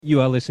You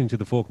are listening to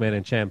the Forkman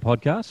and Champ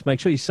podcast. Make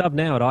sure you sub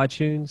now at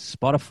iTunes,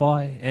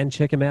 Spotify, and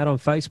check them out on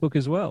Facebook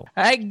as well.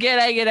 Hey,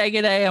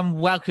 g'day, and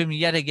welcome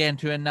yet again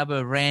to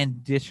another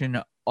rendition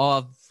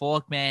of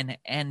Forkman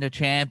and the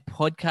Champ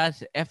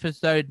podcast,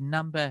 episode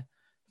number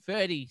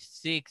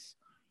 36,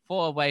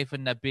 4 away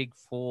from the big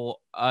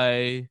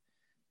 4-0.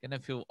 Gonna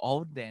feel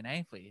old then,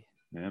 ain't we?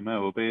 Yeah, mate,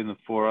 we'll be in the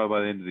 4-0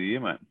 by the end of the year,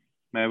 mate.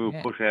 Maybe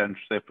we'll push out and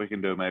see if we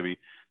can do maybe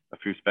a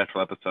few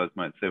special episodes,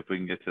 mate. See if we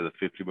can get to the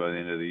 50 by the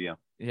end of the year.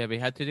 Yeah, we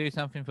had to do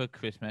something for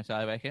Christmas,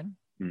 I reckon.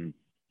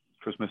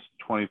 Christmas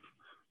 20,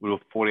 we'll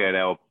do a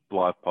 48-hour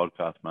live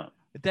podcast, mate.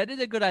 That is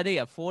a good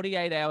idea,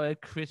 48-hour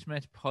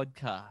Christmas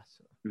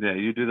podcast. Yeah,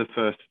 you do the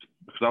first,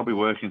 because I'll be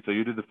working, so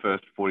you do the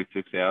first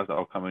 46 hours.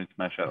 I'll come in and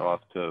smash out the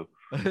last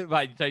 2.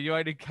 Right, so you're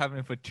only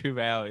coming for 2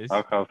 hours.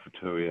 I'll come for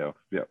 2, yeah.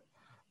 Yep.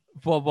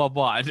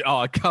 What?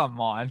 Oh, come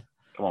on.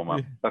 Come on,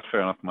 mate. That's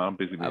fair enough, mate. I'm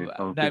busy, man.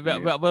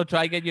 We'll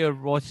try and get you a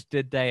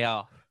rostered day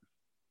off.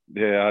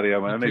 Yeah,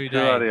 RDO, man. I need 2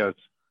 RDOs.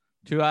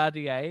 2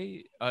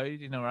 RDA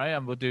in a row,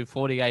 and we'll do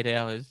 48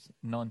 hours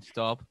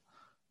non-stop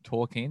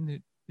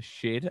talking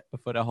shit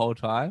for the whole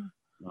time.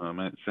 Oh,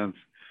 man, sounds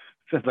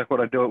like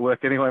what I do at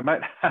work anyway, mate.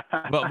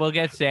 But we'll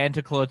get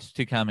Santa Claus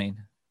to come in.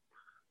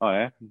 Oh,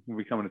 yeah? We'll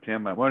be coming to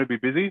town, mate. Won't he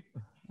be busy?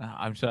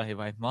 I'm sure he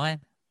won't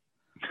mind.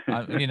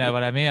 You know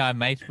what I mean? I'm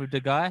mates with the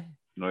guy.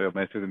 No, you're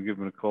mates with him. Give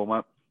him a call,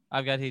 mate.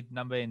 I've got his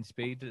number in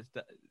speed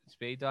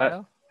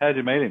dial. How'd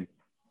you meet him?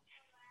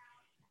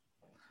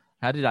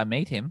 How did I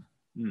meet him?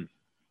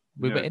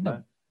 We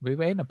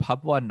were in a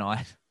pub one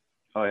night.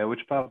 Oh yeah,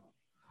 which pub?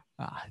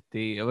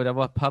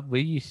 What pub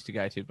we used to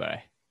go to, bro?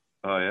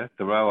 Oh yeah,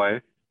 the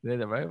Railway. Yeah,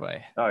 the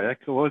Railway. Oh yeah,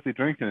 cool. What was he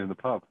drinking in the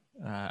pub?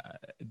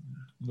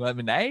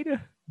 Lemonade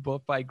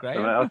bought by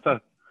Graham.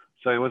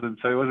 So he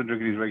wasn't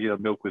drinking his regular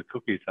milk with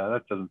cookies. Huh?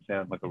 That doesn't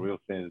sound like a real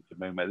standard to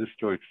me, mate. This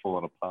story's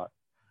falling apart.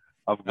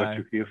 I've got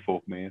you here,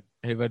 Forkman.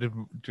 He was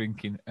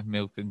drinking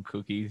milk and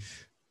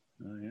cookies.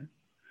 Oh yeah.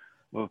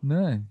 Well,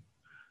 No.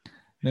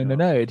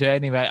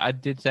 Anyway, I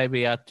did say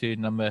we're up to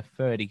number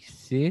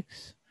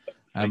 36.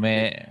 I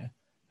mean,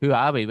 who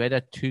are we? We're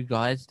the 2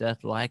 guys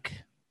that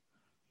like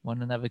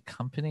one another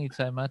company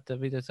so much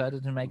that we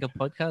decided to make a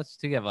podcast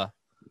together.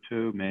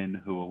 2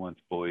 men who were once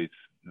boys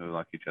who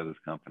like each other's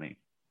company.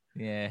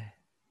 Yeah.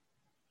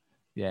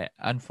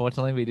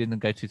 Unfortunately, we didn't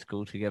go to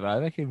school together. I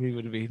reckon we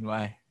would have been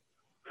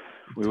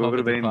we would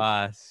have been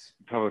class.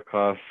 Top of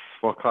class.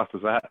 What class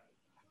was that?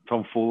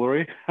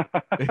 Tomfoolery.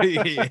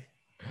 Yeah.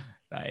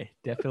 Hey,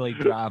 definitely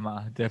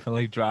drama.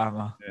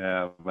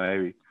 Yeah,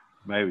 maybe.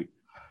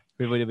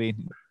 We would have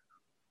been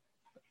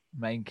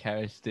main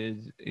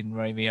characters in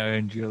Romeo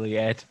and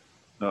Juliet.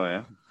 Oh,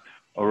 yeah.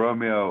 Oh,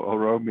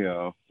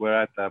 Romeo.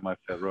 Where at that, my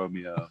fair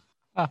Romeo?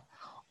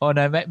 Oh,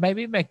 no,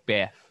 maybe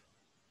Macbeth.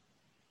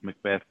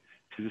 Macbeth.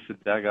 Is this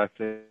a dag I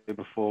said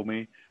before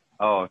me?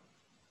 Oh,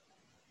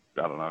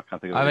 I don't know. I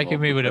can't think of it. I reckon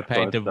we would have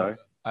paid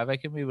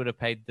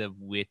the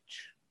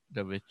witch.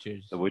 The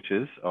witches. The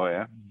witches? Oh,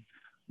 yeah.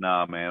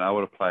 Nah, man, I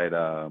would have played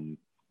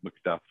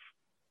Macduff.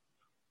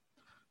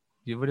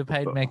 You would have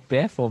played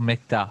Macbeth or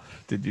Macduff,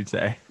 did you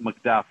say?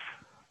 Macduff.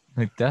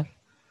 Macduff?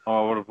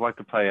 Oh, I would have liked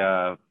to play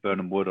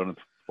Burnham Wood on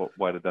its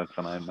way to dance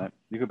her name, mate.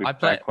 You could be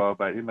Banquo,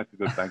 mate. You'd make a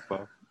good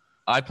Banquo.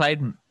 I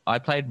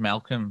played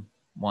Malcolm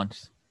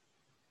once.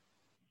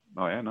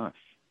 Oh, yeah, nice.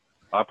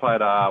 I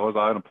played, I was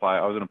going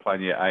to play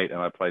in year 8,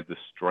 and I played The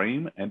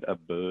Stream and a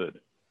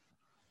bird.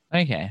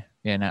 Okay.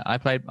 Yeah, no, I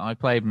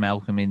played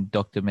Malcolm in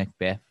Dr.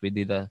 Macbeth. We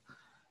did a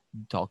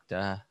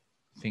doctor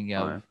thing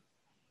of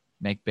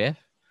Macbeth.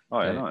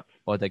 Oh, yeah, nice.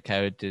 Or the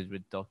characters were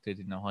doctored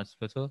in the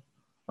hospital.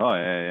 Oh,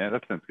 yeah,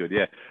 that sounds good,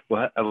 yeah.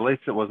 Well, at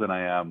least it wasn't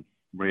a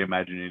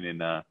reimagining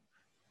in a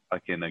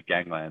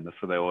gangland.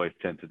 That's what they always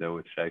tend to do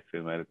with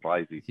Shakespeare, mate. It's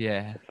lazy.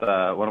 Yeah. It's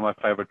one of my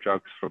favourite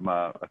jokes from,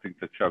 I think,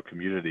 the show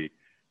Community,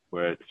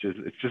 where it's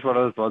just one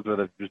of those ones where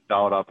they've just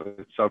dialed up.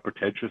 It's so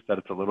pretentious that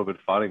it's a little bit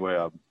funny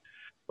where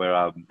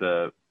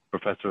the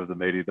professor of the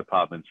media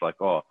department's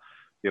like, oh,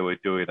 yeah, we're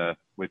doing a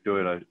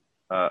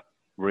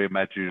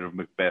reimagining of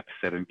Macbeth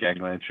set in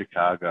gangland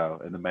Chicago,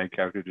 and the main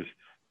character just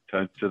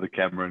turns to the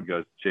camera and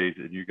goes, geez,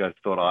 and you guys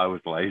thought I was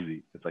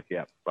lazy. It's like,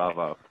 yeah,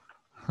 bravo.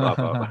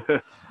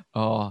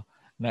 Oh,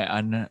 no,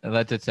 and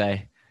let's just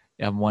say,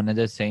 one of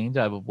the scenes,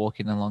 I was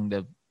walking along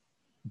the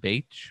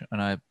beach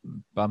and I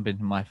bumped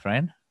into my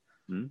friend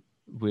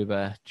with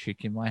a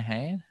chick in my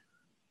hand,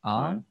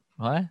 right?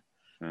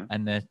 Yeah.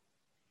 And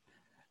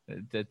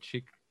the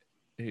chick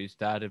who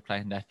started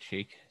playing that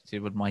chick, she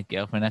was my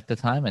girlfriend at the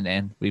time, and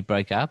then we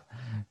broke up.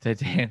 So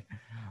then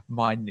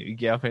my new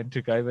girlfriend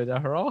took over the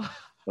role.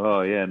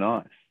 Oh, yeah,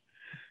 nice,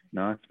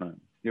 mate.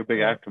 You're a big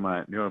actor,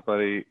 mate. You're a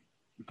bloody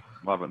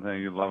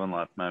you're loving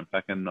life, man.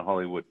 Back in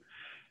Hollywood.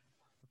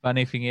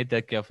 Funny thing is,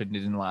 that girlfriend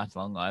didn't last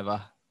long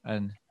either,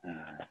 and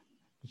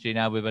she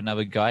now with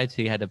another guy.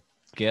 She had a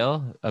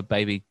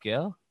baby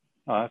girl.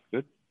 Oh, that's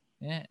good.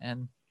 Yeah,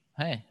 and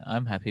hey,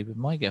 I'm happy with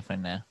my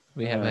girlfriend now.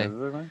 We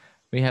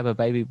have a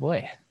baby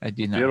boy.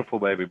 You know. Beautiful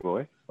baby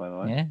boy, by the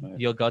way. Yeah,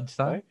 your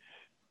godson.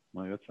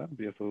 My godson,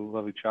 beautiful,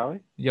 lovely Charlie.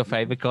 Your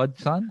favorite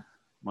godson?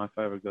 My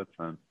favorite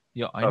godson.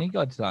 Your only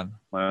godson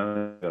My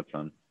only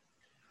godson.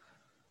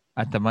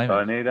 at the So moment.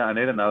 I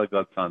need another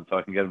godson so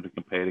I can get them to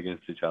compete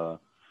against each other.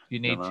 You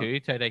need two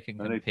so they can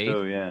I compete. need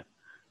two, yeah.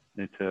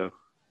 Need two.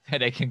 So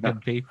they can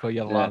compete for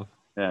your love.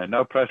 Yeah,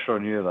 no pressure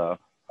on you though.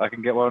 I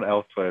can get one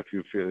elsewhere if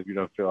you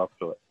don't feel up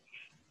to it.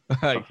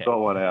 I'll Okay. sort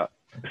one out.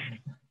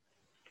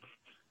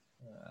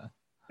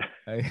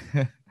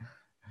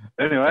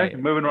 Anyway, Okay.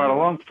 moving right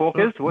along.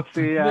 Forkers, what's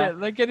the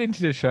Let's get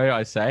into the show,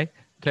 I say.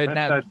 So let's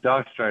now,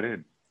 dive straight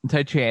in.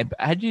 so Champ,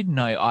 how'd you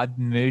know I've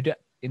moved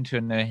into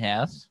a new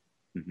house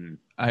Mm-hmm.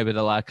 over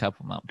the last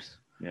couple of months?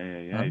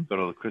 Yeah. You've got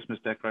all the Christmas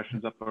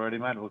decorations up already,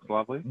 mate. It looks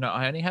lovely. No,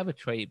 I only have a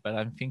tree, but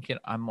I'm thinking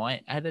I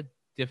might add a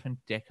different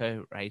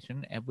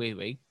decoration every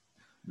week.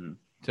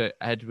 So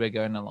as we're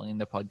going along in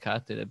the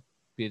podcast,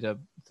 there's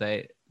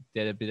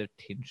a bit of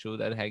tinsel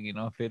that hanging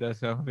off it or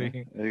something.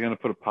 Yeah. Are you going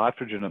to put a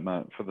partridge in it,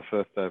 mate, for the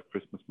first day of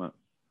Christmas, mate?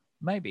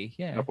 Maybe,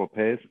 yeah. A couple of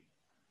pears.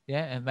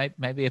 Yeah, and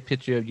maybe a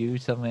picture of you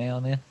somewhere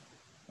on there.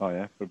 Oh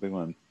yeah, put a big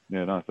one.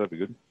 Yeah, nice. That'd be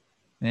good.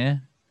 Yeah,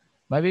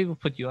 maybe we'll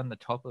put you on the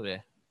top of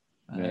it.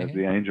 Yeah,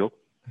 the angel.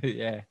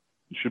 Yeah.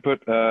 You should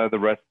put the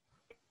rest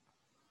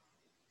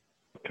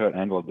Kurt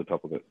Angle at the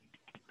top of it.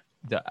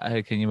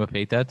 Can you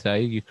repeat that? So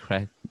you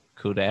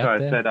could out Sorry,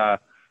 there? I said,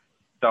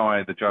 don't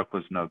worry, the joke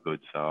was no good,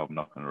 so I'm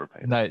not going to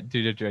repeat it. No,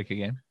 do the joke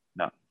again.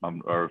 No,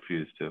 I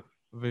refuse to.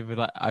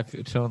 I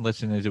feel some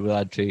listeners will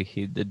actually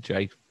hear the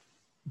joke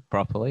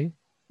properly.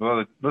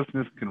 Well, the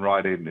listeners can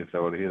write in if they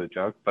want to hear the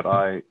joke, but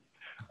I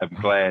am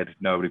glad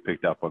nobody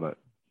picked up on it.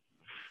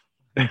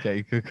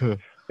 Okay, cool.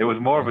 It was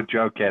more of a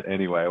joke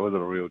anyway. It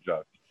wasn't a real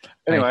joke.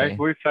 Anyway, Okay.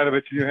 we've said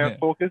about your new house,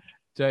 Forkers.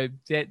 So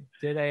did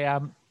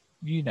a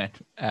unit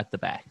at the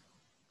back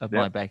of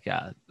my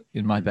backyard,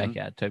 in my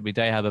backyard. So we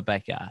don't have a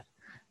backyard.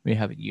 We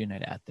have a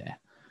unit out there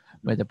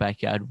where the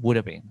backyard would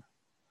have been.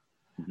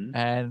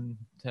 And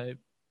so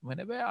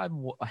whenever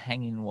I'm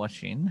hanging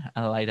watching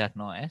late at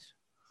night,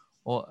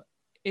 or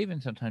even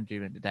sometimes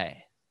during the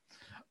day,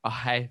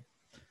 I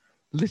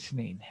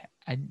listening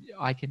and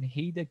I can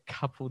hear the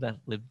couple that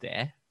live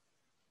there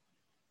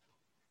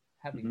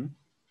having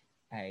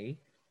a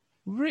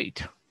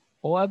root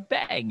or a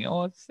bang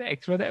or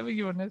sex, whatever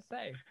you want to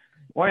say.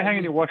 Why are you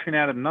hanging your washing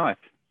out at night?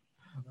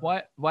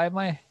 Why am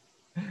I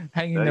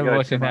hanging the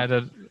washing out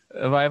at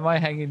why am I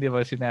hanging the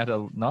washing out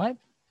at night?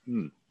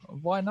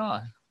 Why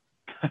not?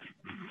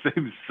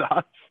 Seems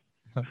sus.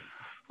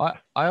 I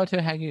ought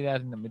to hang it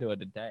out in the middle of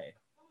the day.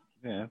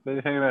 Yeah, but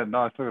you're hanging out at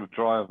night, it's not going to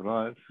dry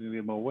overnight, it's going to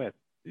get more wet.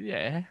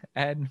 Yeah,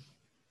 and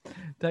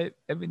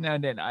every now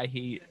and then I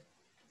hear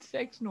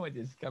sex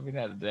noises coming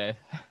out of there.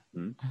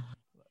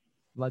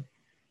 Like,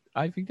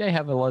 I think they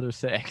have a lot of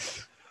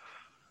sex.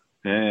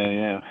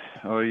 Yeah.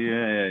 Oh,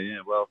 yeah.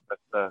 Well,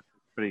 that's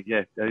pretty,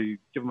 yeah. You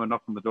give them a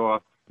knock on the door,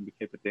 ask them to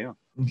keep it down.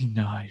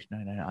 No,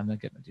 I'm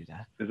not going to do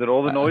that. Is it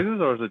all the noises,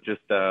 or is it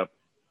just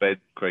bed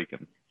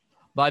creaking?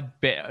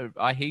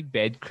 I hear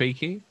bed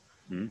creaking,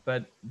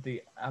 but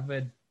the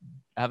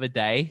other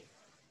day,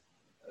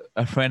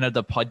 a friend of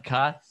the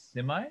podcast,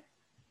 Simo,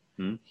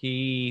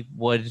 he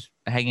was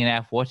hanging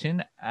out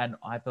watching, and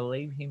I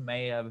believe he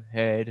may have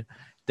heard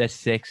the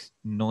sex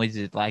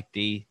noises, like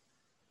the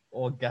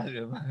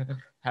orgasm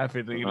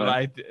happening,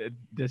 like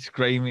the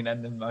screaming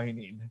and the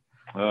moaning.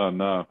 Oh,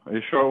 no. Are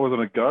you sure it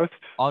wasn't a ghost?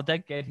 I'll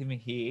get him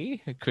here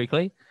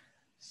quickly.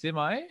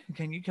 Simo,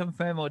 can you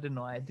confirm or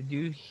deny? Did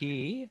you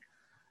hear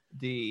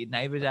the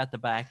neighbors out the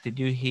back? Did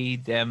you hear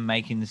them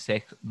making the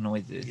sex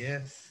noises?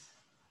 Yes.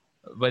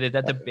 Was it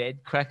at the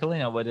bed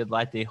crackling, or was it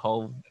like the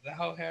whole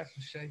house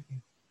was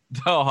shaking?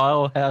 The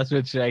whole house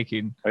was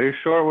shaking. Are you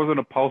sure it wasn't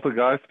a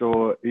poltergeist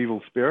or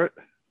evil spirit?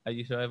 Are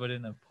you sure it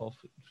wasn't a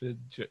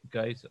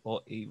poltergeist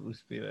or evil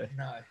spirit?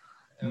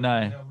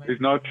 No. He's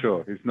not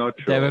sure.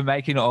 They were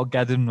making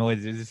orgasm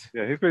noises.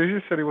 Yeah, he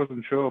just said he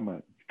wasn't sure,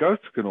 man.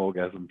 Ghosts can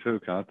orgasm too,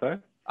 can't they?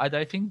 I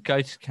don't think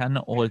ghosts can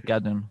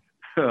orgasm.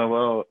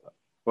 Well,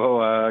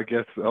 I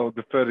guess I'll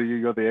defer to you.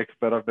 You're the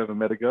expert. I've never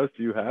met a ghost.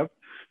 You have.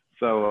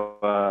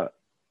 So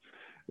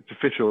it's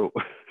official.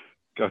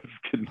 Ghosts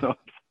cannot.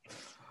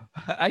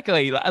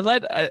 Actually,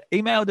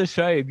 email the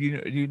show if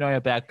you know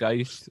about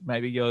ghosts.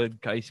 Maybe you're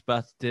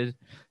Ghostbusters.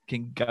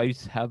 Can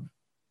ghosts have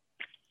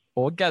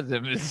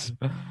orgasms?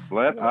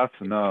 Let us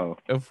know.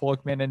 A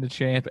Forkman and the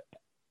Champ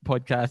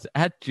podcast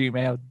at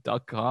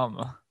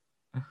gmail.com.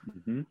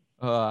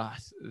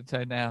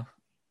 So now,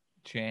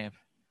 Champ,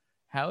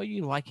 how are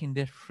you liking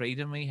this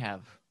freedom we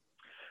have?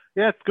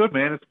 Yeah, it's good,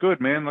 man.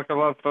 Like, I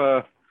love,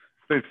 it's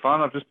been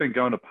fun. I've just been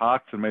going to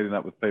parks and meeting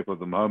up with people at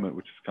the moment,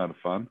 which is kind of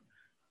fun.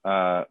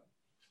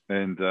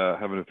 And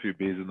having a few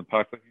beers in the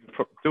park. Like,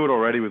 you do it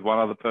already with one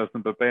other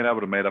person, but being able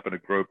to meet up in a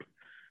group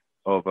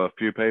of a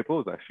few people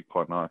is actually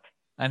quite nice.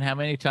 And how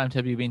many times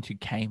have you been to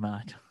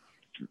Kmart?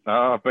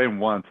 I've been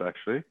once,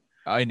 actually.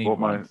 I bought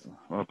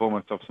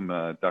myself some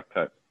duct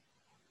tape.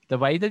 The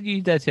way that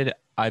you just said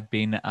I've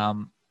been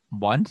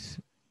once,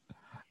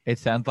 it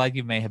sounds like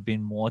you may have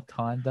been more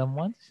time than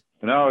once.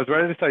 No, I was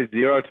ready to say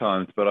 0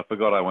 times, but I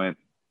forgot I went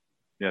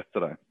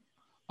yesterday.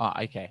 Oh,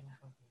 okay.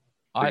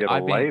 To get a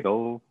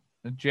ladle.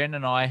 Jen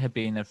and I have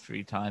been a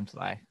few times,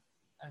 like,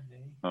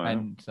 Oh, yeah.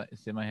 and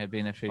Simo have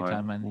been a few Oh, yeah.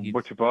 times. And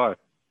What you buy?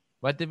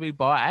 what did we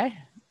buy?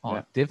 Oh,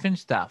 Yeah. different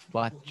stuff.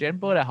 Like Jen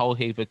bought a whole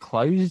heap of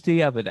clothes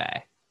the other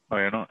day. Oh,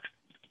 you're not.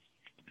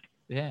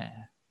 Yeah,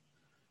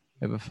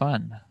 it was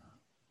fun.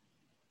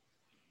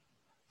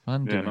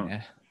 Fun Yeah, doing no.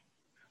 it.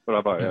 What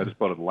I buy? I just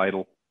bought a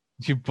ladle.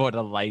 You bought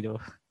a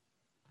ladle.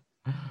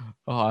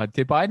 Oh,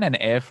 to buy an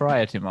air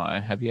fryer tomorrow.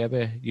 Have you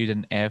ever used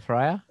an air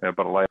fryer? Yeah, I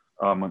bought a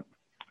ladle.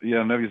 Yeah,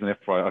 I never used an air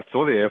fryer. I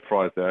saw the air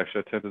fryers there.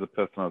 Actually, I turned to the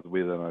person I was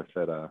with and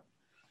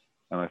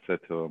I said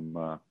to him,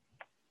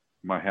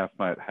 my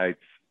housemate hates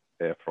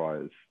air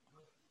fryers.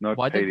 Not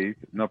Petey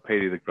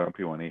the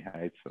grumpy one. He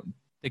hates them.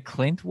 The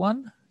Clint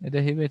one? Is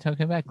that who we're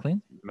talking about,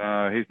 Clint?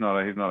 No, he's not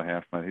a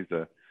housemate.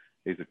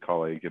 He's a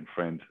colleague and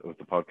friend of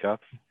the podcast.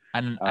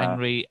 An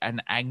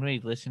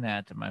angry listener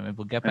at the moment.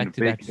 We'll get back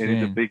to that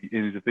soon. And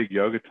he's a big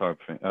yoga type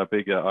fan, a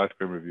big ice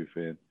cream review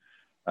fan.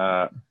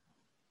 Air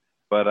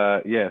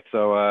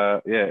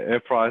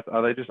fryers,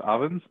 are they just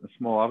ovens,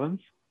 small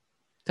ovens?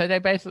 So they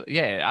basically,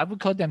 I would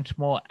call them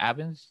small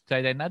ovens.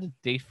 So they're not a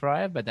deep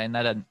fryer, but they're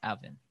not an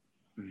oven.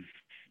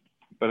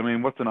 But I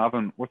mean, what's an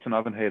oven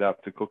heat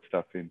up to cook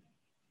stuff in?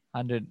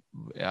 100,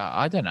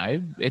 I don't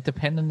know. It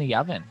depends on the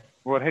oven.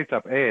 Well, it heats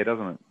up air,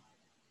 doesn't it?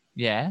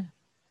 Yeah.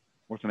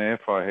 What's an air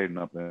fryer heating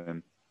up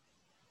then?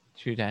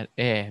 True that,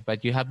 air,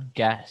 but you have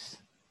gas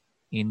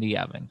in the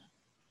oven.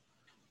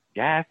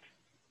 Gas?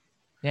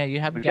 Yeah, you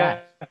have The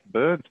gas. gas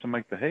burns to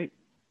make the heat.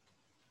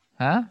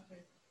 Huh?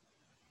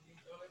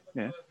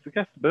 Yeah, the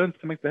gas burns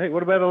to make the heat.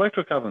 What about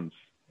electric ovens?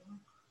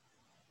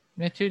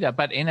 Yeah, true that,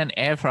 but in an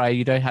air fryer,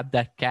 you don't have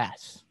that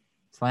gas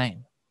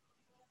flame.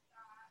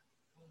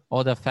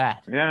 Or the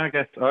fat. Yeah, I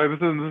guess. Oh, this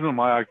isn't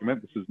my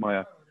argument. This is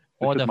my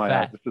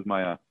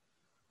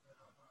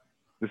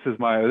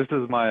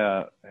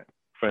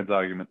friend's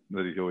argument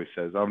that he always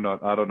says. I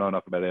don't know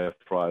enough about air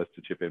fryers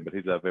to chip in, but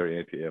he's a very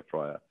anti-air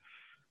fryer.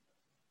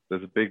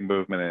 There's a big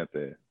movement out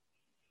there.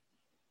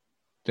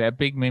 So a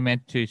big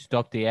movement to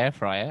stop the air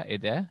fryer,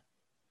 is there?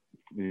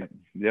 Yeah.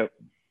 Yep.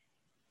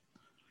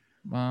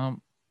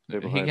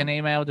 He can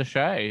email the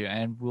show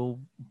and we'll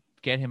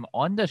get him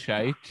on the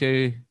show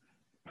to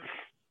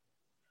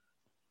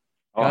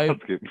I'll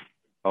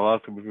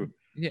ask him.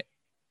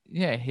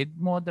 Yeah, he's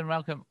more than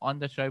welcome on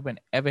the show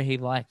whenever he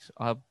likes.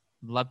 I'd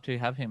love to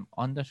have him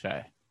on the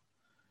show.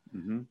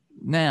 Mm-hmm.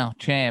 Now,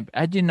 Champ,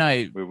 as you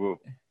know, we will.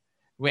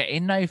 We're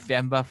in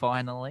November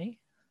finally.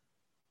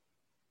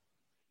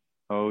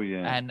 Oh,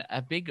 yeah. And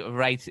a big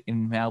race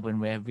in Melbourne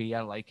where we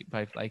are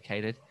both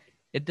located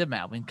is the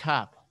Melbourne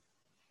Cup.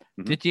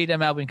 Mm-hmm. This year, the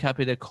Melbourne Cup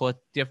is a course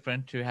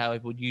different to how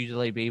it would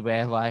usually be,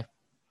 where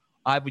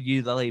I would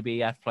usually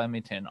be at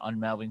Flemington on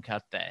Melbourne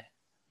Cup Day.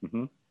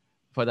 Mm-hmm.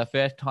 For the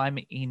first time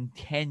in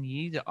 10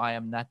 years, I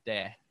am not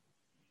there.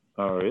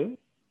 Oh, really?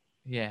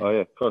 Yeah. Oh,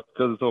 yeah, because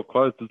it's all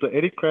closed. Is there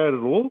any crowd at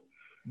all?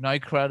 No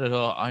crowd at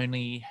all.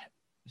 Only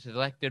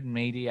selected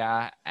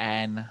media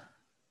and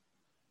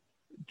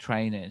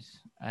trainers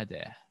are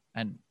there.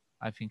 And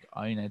I think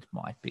owners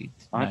might be.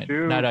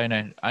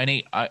 No.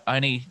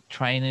 Only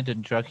trainers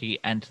and jockey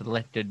and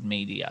selected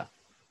media.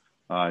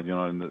 You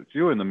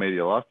were in the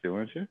media last year,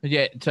 weren't you?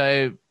 Yeah,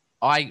 so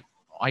I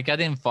got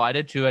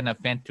invited to an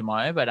event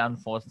tomorrow, but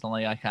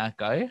unfortunately I can't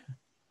go.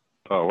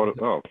 Oh,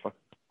 what? Oh, fuck.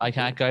 I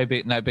can't go,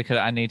 because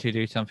I need to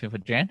do something for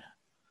Jen.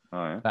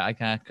 Oh, yeah. But I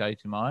can't go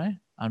tomorrow,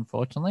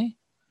 unfortunately.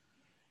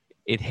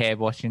 It's hair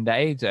washing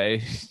day, so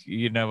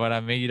you know what I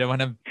mean. You don't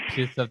want to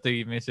piss off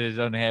the missus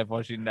on hair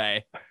washing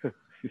day. I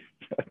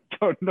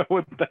don't know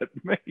what that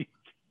means.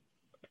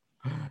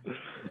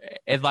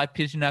 It's like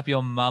pissing up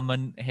your mum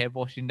on hair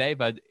washing day,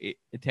 but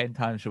 10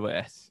 times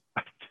worse.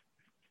 I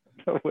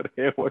don't know what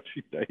hair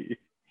washing day is.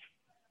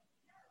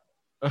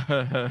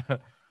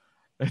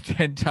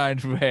 10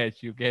 times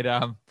worse. You get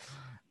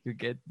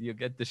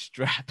the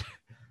strap.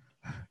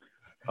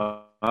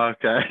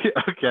 Okay.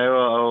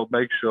 Well, I'll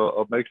make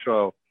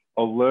sure.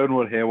 I'll learn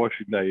what hair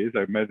washing day is.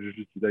 I imagine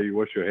it's the day you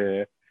wash your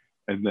hair,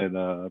 and then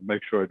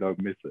make sure I don't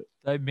miss it.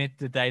 Don't miss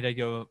the day that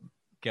your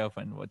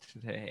girlfriend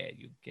washes her hair.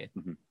 You get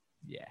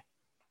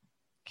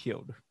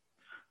killed.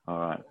 All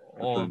right.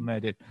 Or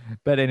murdered.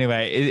 But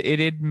anyway, it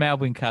is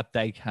Melbourne Cup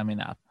Day coming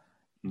up.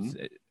 Mm-hmm. So,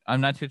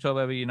 I'm not too sure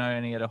whether you know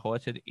any other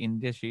horses in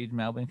this year's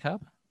Melbourne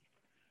Cup.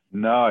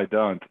 No, I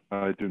don't.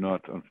 I do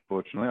not,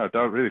 unfortunately. I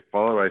don't really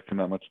follow racing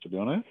that much, to be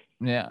honest.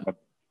 Yeah.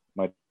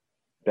 My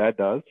dad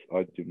does.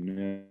 I do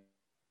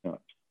not.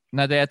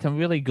 No, there are some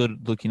really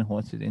good-looking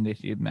horses in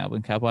this year's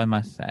Melbourne Cup, I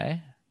must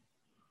say.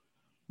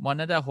 One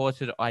of the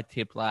horses I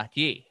tipped last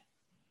year,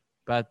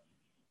 but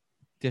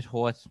this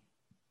horse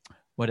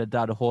was a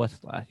dud horse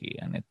last year,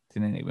 and it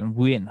didn't even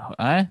win.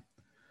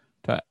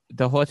 But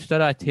the horse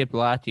that I tipped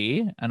last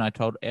year, and I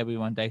told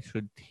everyone they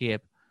should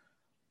tip,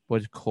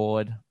 was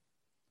called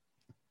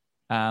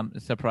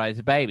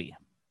Surprise Baby.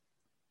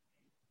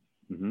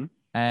 Mm-hmm.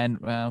 And,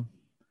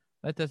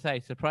 let's just say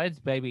Surprise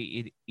Baby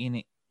is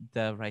in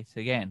the race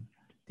again.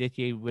 This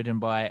year ridden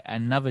by a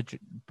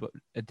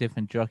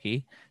different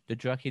jockey. The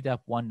jockey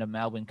that won the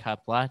Melbourne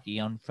Cup last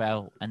year on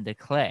Farrell and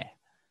Declare.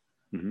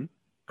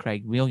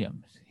 Craig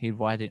Williams. He'd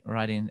write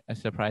in a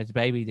surprise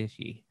baby this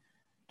year.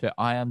 So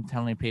I am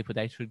telling people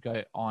they should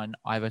go on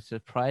either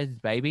surprise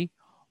baby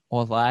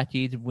or last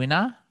year's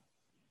winner.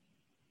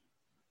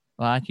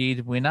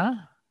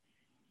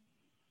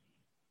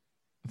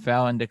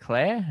 Foul and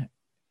Declare.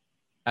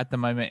 At the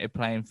moment, it's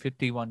playing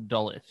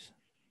 $51,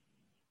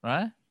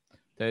 right?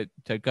 So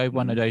go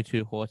one of those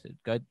two horses.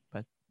 Go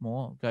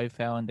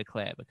Foul and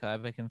Declare, because I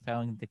reckon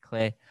Foul and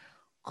Declare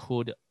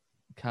could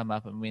come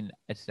up and win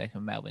a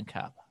second Melbourne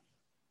Cup.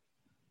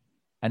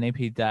 And if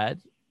he does,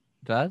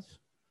 I'd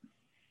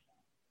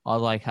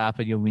like half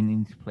of your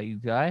winnings, please,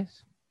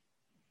 guys.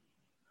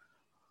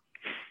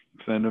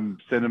 Send them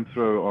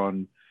through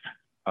on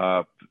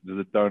there's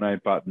a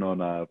donate button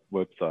on our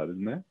website,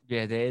 isn't there?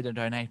 Yeah, there's the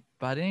donate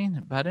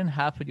button.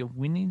 Half of your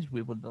winnings,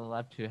 we would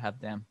love to have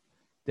them.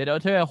 There's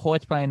also a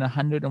horse playing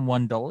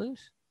 $101.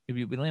 If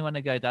you really want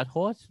to go that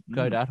horse,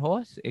 go that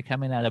horse. It's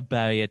coming out of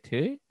barrier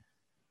 2.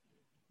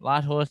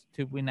 Last horse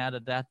to win out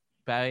of that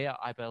barrier,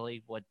 I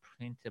believe, was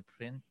Prince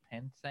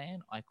Pensan.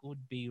 I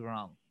could be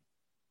wrong.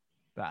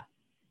 But.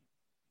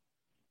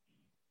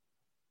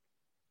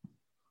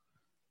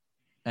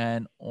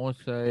 And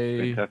also,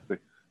 fantastic.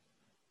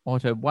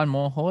 Also, one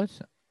more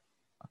horse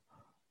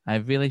I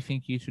really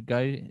think you should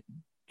go,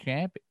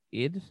 champ,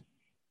 is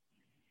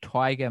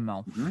Tiger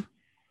Moth.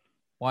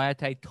 Why I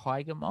take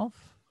Tiger Moth?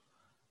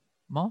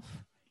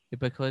 Is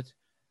because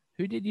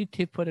who did you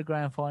tip for the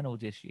grand final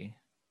this year?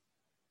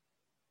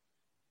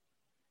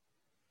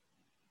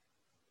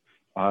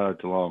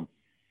 Geelong.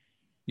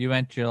 You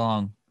went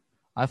Geelong.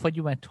 I thought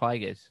you went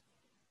Tigers.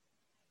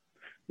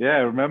 Yeah,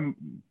 remember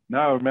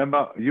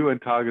you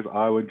went Tigers,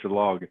 I went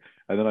Geelong.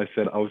 And then I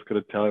said I was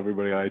going to tell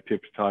everybody I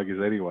tipped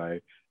Tigers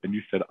anyway. And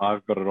you said,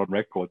 I've got it on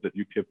record that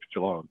you tipped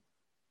Geelong.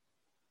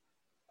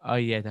 Oh,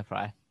 yeah, that's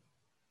right.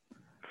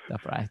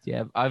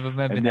 Yeah, I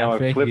remember and now.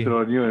 I've flipped it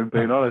on you and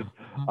being honest.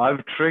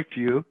 I've tricked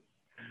you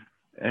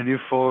and you've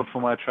fallen for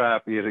my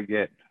trap yet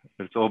again.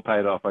 It's all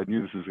paid off. I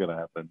knew this was going to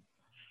happen.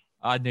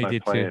 I knew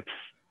it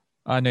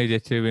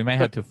too. We may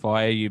have to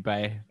fire you,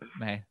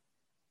 mate.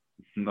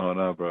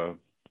 No, bro.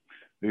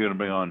 You're going to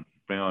bring on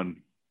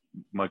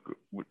one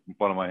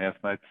of my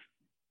housemates.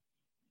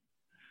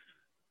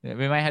 Yeah,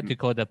 we may have to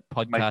call the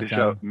podcast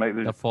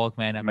the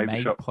Forkman and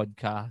Mate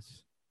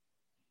podcast.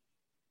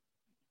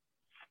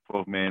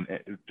 Forkman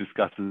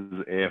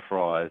discusses air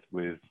fryers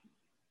with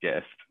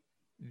guests.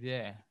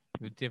 Yeah,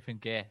 with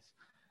different guests.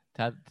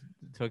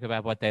 Talk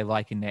about what they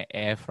like in their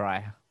air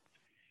fryer.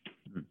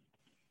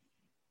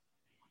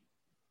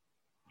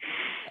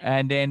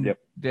 And then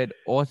that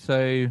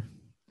also,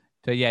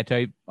 so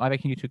I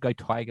reckon you should go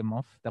Tiger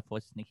Moth. That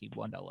was sneaky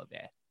 $1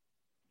 there.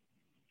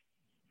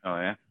 Oh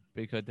yeah.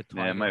 Because the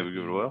Tigers, maybe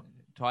give it a whirl.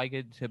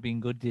 Tigers have been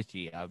good this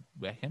year, I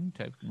reckon.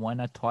 So why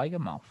not Tiger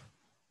Moth?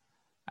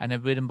 And they're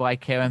ridden by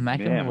Karen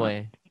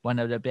McEnroy, one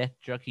of the best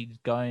jockeys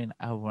going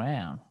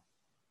around.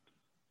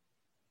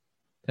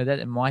 So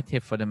that's my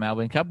tip for the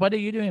Melbourne Cup. What are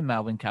you doing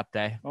Melbourne Cup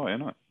Day? Oh yeah,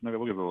 nice. Maybe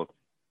we'll give it a look.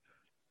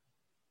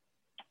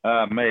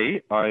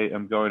 Me, I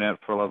am going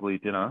out for a lovely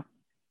dinner,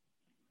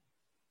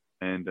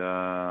 and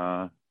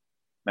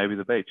maybe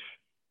the beach.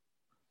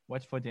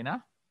 What's for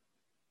dinner?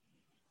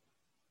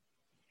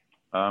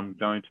 I'm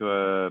going to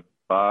a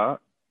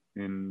bar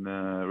in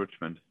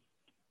Richmond.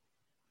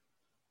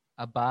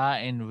 A bar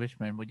in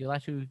Richmond. Would you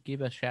like to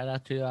give a shout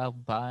out to our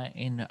bar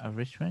in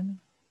Richmond?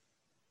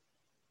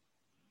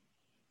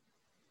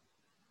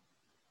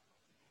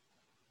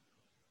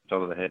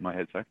 Top of the head, my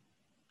head, sorry.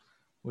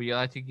 Would you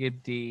like to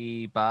give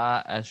the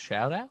bar a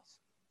shout out?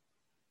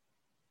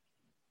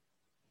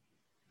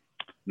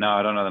 No,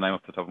 I don't know the name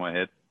off the top of my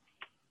head.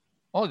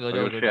 All good.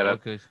 I'll give it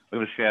a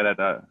shout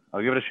out.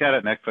 I'll give it a shout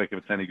out next week if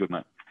it's any good,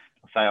 mate.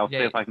 I'll see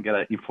if I can get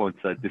an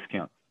influencer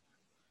discount.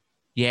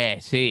 Yeah,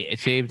 see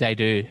if they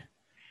do.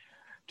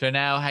 So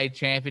now, hey,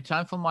 champ, it's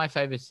time for my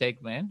favorite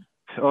segment.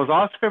 Was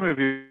ice cream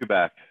review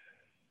back?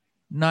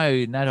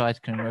 No, not ice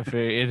cream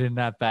referee. It is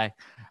not back.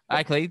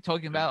 Actually,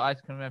 talking about ice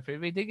cream referee,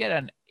 we did get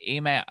an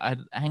email,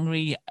 an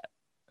angry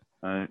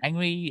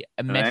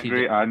message.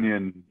 Angry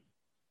onion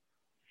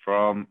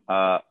from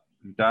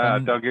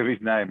don't give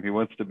his name. He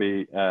wants to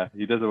be.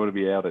 He doesn't want to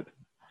be outed.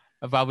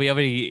 But we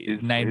already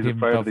named him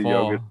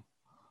before.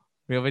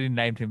 We already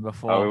named him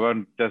before. Oh, we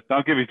won't. Just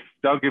don't give his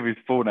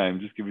full name.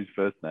 Just give his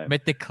first name.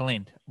 Mr.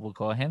 Clint, we'll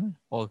call him.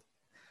 Or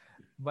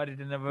what is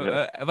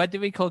another? What do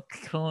we call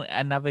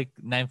another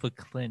name for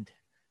Clint?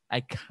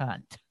 I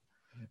can't.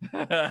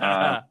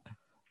 Whoa,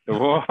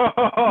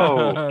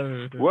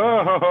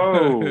 bro!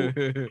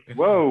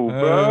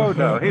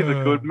 No, he's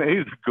a good man.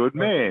 He's a good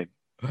man.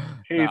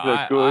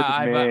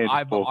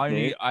 I'm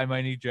only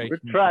joking.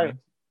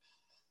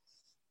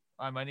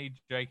 I'm only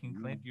joking,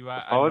 Clint. You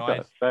are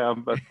nice.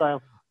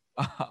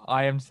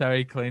 I am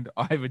sorry, Clint.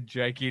 I was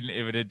joking.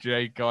 If the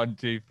joke gone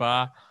too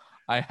far,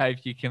 I hope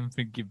you can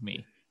forgive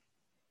me.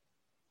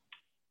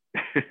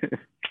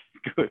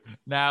 Good.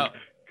 Now,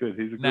 good.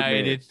 He's a good man.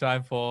 It is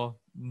time for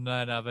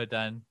none other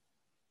than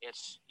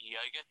it's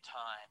yogurt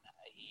time.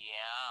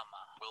 Yum.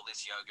 Will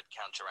this yogurt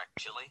counteract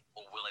chili,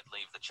 or will it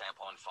leave the champ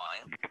on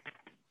fire?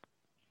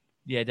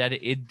 Yeah, that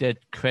it the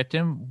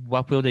question.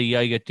 What will the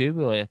yogurt do?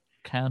 Will it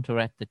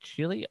counteract the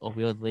chili, or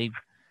will it leave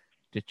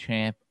the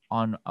champ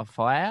on a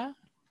fire?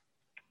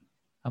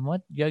 And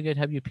what yogurt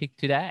have you picked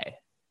today?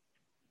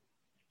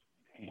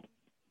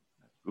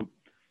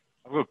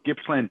 I've got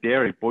Gippsland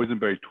Dairy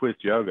Boysenberry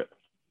Twist yogurt.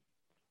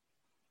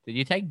 Did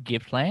you take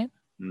Gippsland?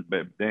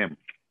 But damn.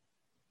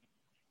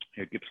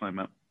 Yeah, Gippsland,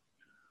 man.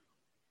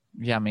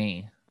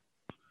 Yummy.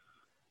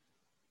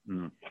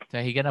 Mm.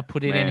 So he gonna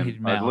put it Man, in his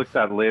mouth. I licked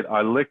that lid.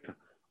 I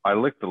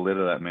licked the lid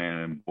of that, man,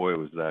 and boy,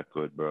 was that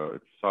good, bro.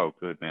 It's so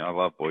good, man. I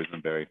love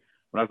boysenberry.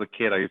 When I was a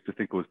kid, I used to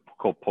think it was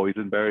called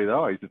poisonberry,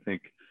 though. I used to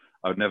think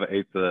I would never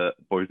eat the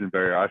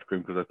boysenberry ice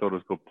cream because I thought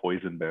it was called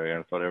poisonberry, and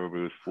I thought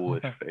everybody was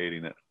foolish for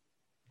eating it.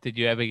 Did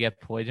you ever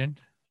get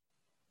poisoned?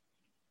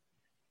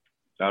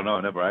 I know,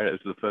 I never ate it.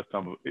 This is the first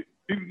time I've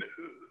eaten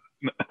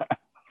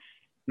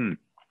it.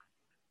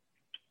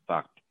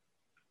 Fuck.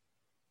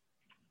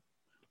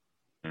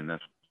 And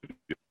that's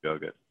good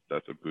yogurt.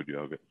 That's a good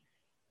yogurt.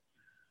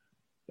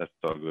 That's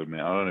so good,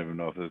 man. I don't even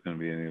know if there's going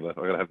to be any left.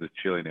 I got to have this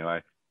chili now, eh?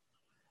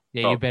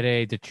 Yeah, you better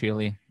eat the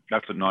chili.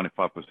 That's at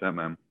 95%,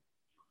 man.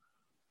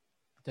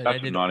 So that's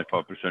at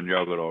 95%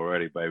 yogurt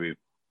already, baby.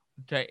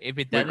 So if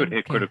it we could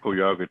hit critical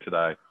yogurt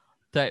today.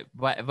 So,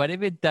 but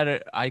if it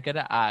doesn't, I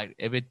gotta ask,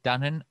 if it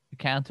doesn't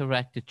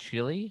counteract the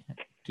chili,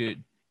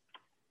 did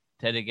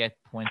it get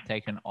points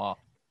taken off?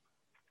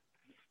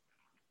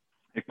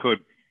 It could.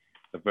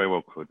 It very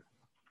well could.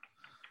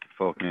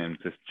 Forkman,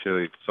 this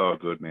chili is so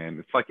good, man.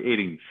 It's like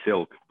eating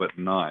silk, but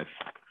nice.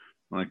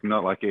 Like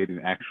not like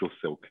eating actual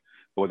silk,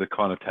 but what the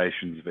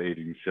connotations of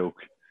eating silk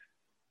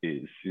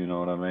is. You know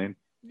what I mean?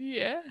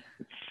 Yeah.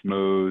 It's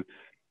smooth.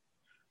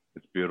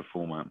 It's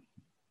beautiful, man.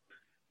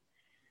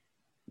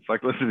 It's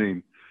like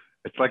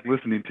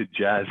listening to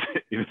jazz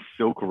in a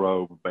silk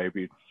robe,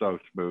 baby. It's so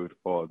smooth.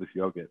 Oh, this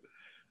yogurt.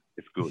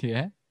 It's good.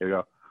 Yeah. Here we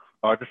go.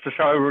 All right, just to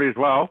show everybody as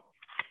well,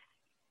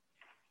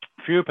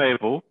 few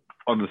people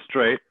on the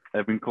street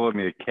have been calling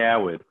me a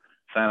coward,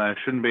 saying I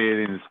shouldn't be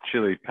eating this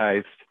chili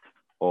paste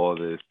or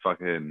this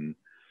fucking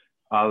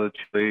other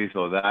chilies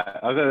or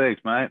that. Look at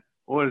these, mate.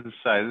 What does it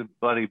say? These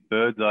bloody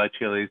bird's eye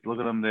chilies. Look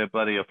at them. They're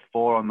bloody a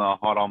 4 on the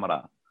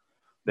hotometer.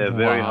 They're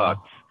very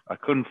hot. I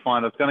couldn't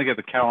find. I was going to get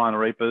the Carolina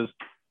Reapers,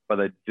 but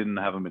they didn't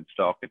have them in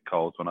stock at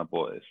Coles when I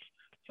bought this.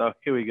 So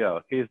here we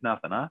go. Here's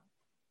nothing, huh?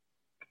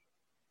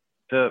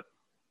 To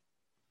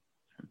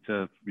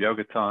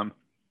yogurt time.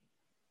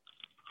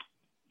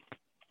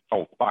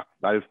 Oh, fuck.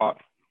 That is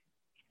hot.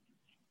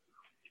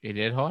 It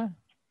is hot?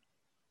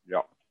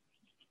 Yeah.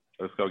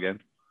 Let's go again.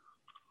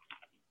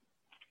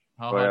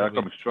 How yeah, that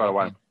comes straight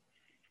away.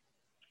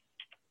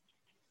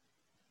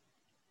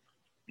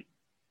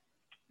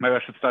 Maybe I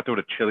should start doing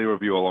a chili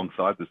review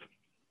alongside this.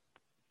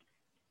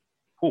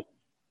 Oh.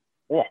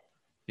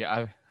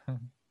 Yeah.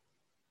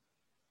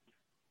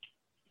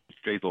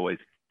 Jeez Louise.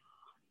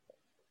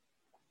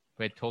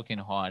 We're talking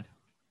hard.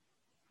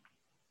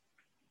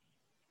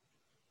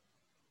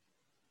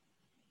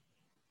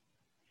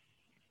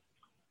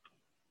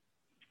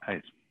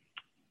 Hey.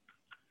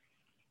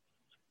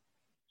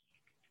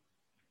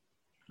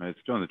 It's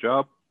doing the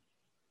job.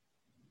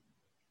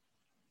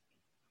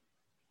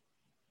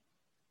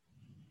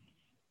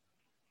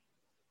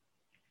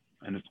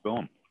 And it's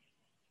gone.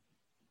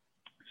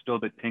 Still a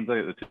bit tingly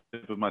at the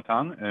tip of my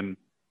tongue and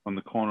on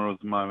the corner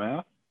of my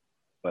mouth,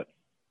 but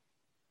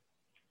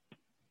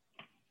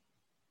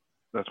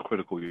that's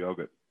critical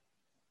yogurt.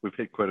 We've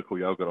hit critical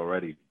yogurt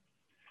already.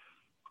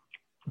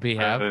 We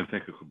have. I didn't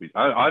think it could be.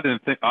 I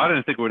didn't think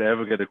it would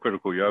ever get a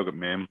critical yogurt,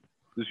 man.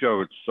 This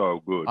yogurt's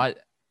so good. I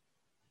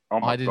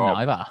didn't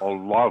either. I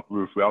love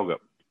this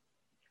yogurt.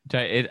 So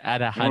it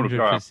at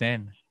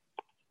 100%.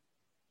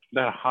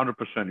 That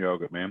 100%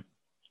 yogurt, man.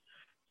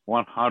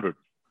 100.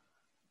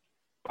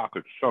 Fuck,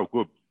 it's so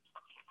good.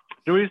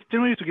 Didn't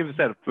we used to give this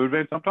out at Food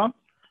Van sometimes?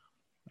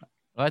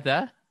 What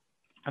that?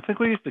 I think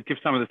we used to give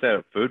some of this out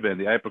at Food Van,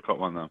 the apricot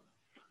one though.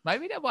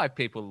 Maybe that's why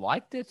people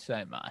liked it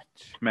so much.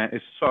 Man,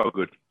 it's so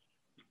good.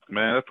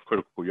 Man, that's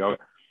critical yogurt.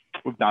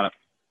 We've done it.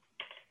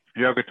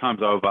 Yogurt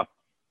time's over.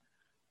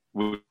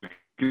 We're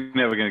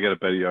never going to get a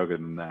better yogurt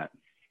than that.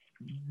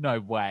 No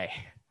way.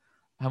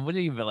 And would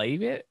you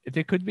believe it?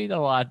 It could be the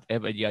last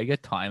ever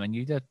yogurt time and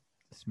you just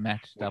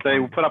smashed up.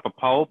 We'll put up a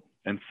poll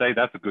and say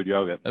that's a good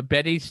yogurt.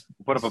 Betty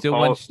still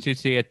wants to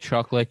see a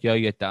chocolate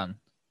yogurt done.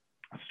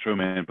 That's true,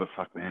 man. But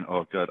fuck, man.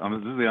 Oh, God. This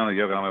is the only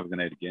yogurt I'm ever going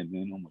to eat again,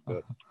 man. Oh, my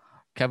God.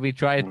 Can we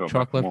try a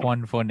chocolate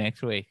one for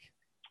next week?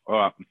 All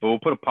right. So we'll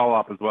put a poll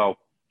up as well.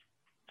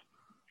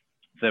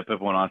 See if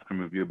people want ice cream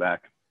review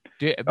back.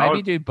 Do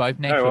both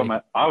next week. Well,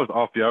 mate, I was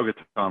off yogurt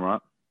time,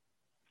 right?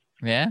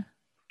 Yeah?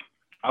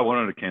 I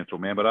wanted to cancel,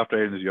 man. But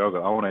after eating this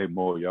yogurt, I want to eat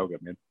more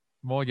yogurt, man.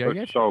 More yogurt?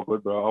 It's so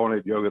good, bro. I want to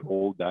eat yogurt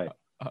all day.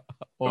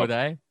 All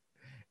day?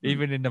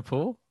 Even in the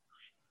pool?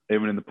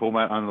 Even in the pool,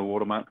 mate. Under the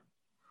water, mate.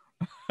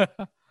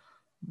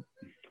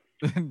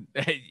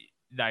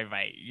 No,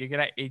 mate. You're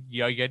going to eat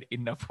yogurt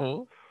in the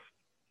pool?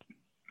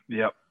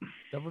 Yep.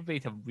 That would be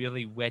some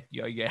really wet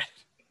yogurt.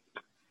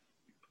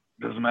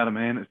 Doesn't matter,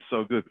 man. It's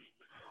so good.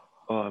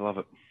 Oh, I love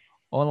it.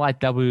 Or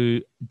like WAP.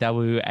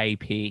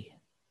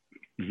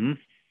 Mm-hmm.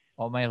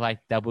 Or maybe like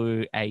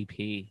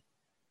WAP.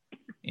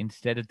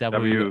 Instead of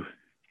W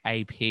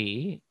WAP,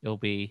 it'll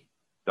be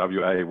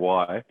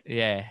WAY.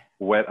 yeah.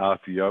 Wet ass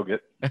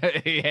yogurt.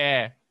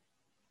 Yeah.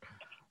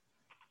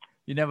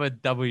 You know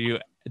what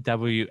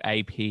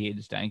WAP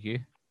is, don't you?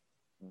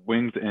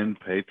 Wings and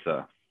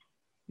pizza.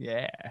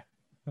 Yeah.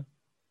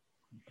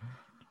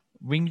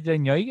 Wings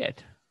and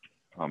yogurt.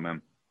 Oh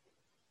man,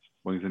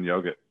 wings and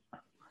yogurt.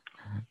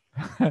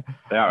 Yeah,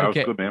 that was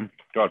good, man.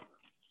 God.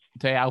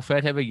 So our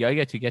first ever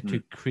yogurt to get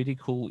to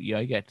critical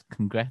yogurt.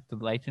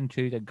 Congratulations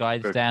to the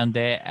guys down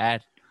there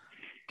at.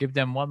 Give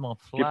them one more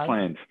flag.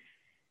 Gippsland.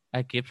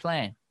 At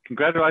Gippsland.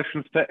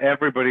 Congratulations to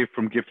everybody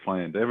from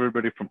Gippsland.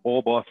 Everybody from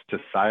Orbos to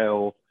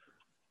Sale,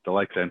 the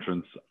Lakes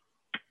entrance.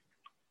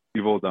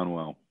 You've all done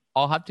well.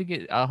 I'll have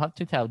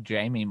to tell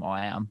Jamie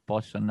my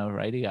boss on the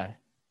radio.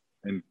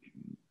 And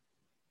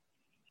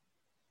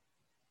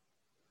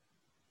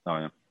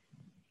yeah.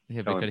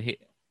 Yeah, Tell because him,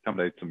 come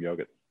to eat some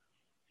yogurt.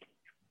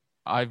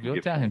 I will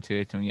tell him to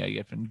eat some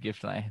yogurt from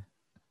Gippsland.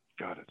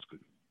 God, it's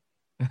good.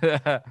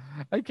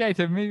 Okay,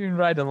 so moving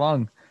right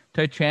along.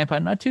 So, Champ,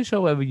 I'm not too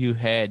sure whether you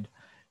heard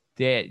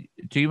that.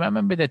 Do you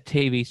remember the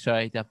TV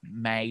show that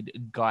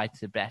made Guy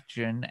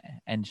Sebastian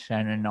and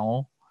Shannon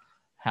Knoll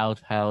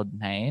household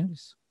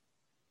names?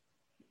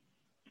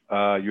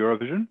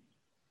 Eurovision?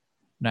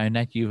 No,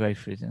 not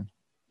Eurovision.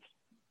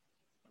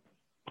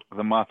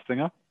 The Masked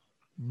Singer?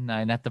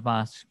 No, not the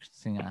Masked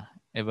Singer.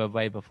 It was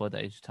way before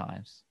those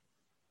times.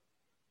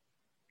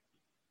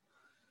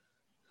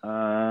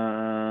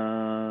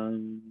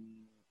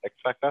 X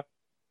Factor?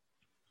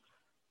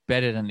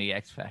 Better than the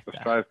X Factor.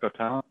 Australia's Got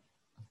Talent?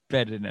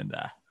 Better than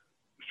that.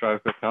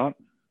 Australia's Got Talent?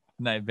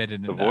 No, better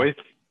than The that. Voice?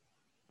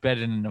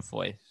 Better than The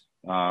Voice.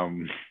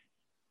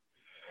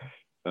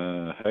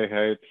 Hey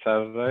Hey It's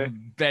Saturday?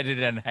 Better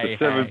than Hey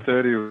The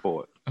 7:30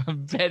 report.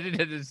 Better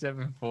than the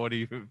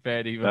 7:30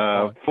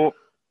 report.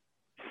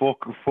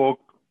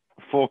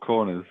 Four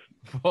corners.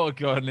 Four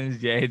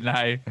corners,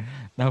 yeah,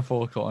 no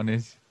four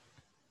corners.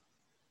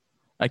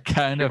 A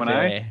kind of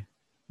fair.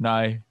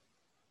 No.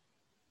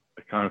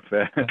 A kind of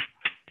fair.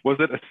 Was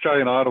it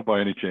Australian Idol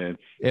by any chance?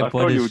 I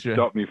thought you would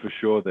stop me for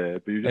sure there,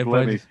 but you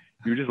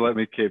just let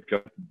me keep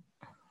going.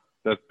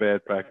 That's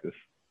bad practice.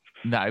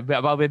 No,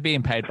 but we're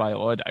being paid by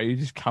order. You're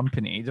just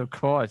companies, of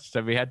course.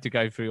 So we had to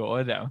go through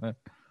order.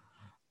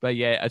 But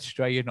yeah,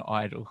 Australian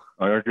Idol.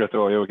 I thought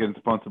we're getting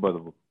sponsored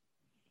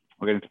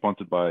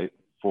by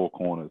Four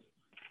Corners.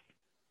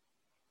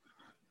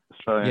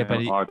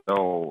 Australian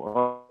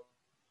Idol.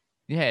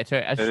 Yeah, so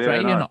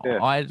Australian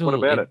Idol. What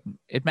about it?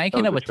 It's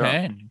making a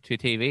return to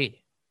TV.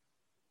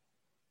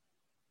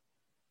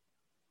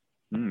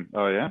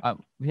 Oh yeah.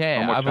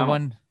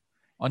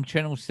 On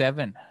Channel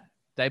 7.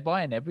 They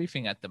buying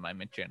everything at the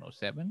moment. Channel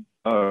 7.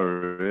 Oh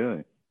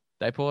really?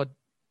 They bought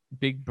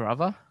Big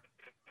Brother.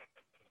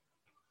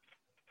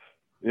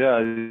 Yeah,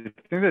 I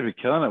think they'd be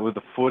killing it with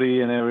the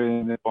footy and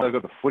everything. They've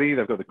got the footy.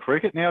 They've got the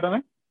cricket now, don't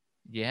they?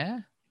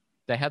 Yeah,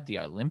 they have the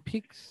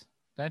Olympics,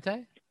 don't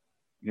they?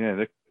 Yeah,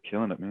 they're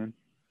killing it, man.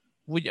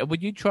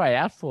 Would you try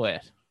out for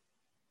it?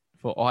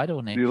 For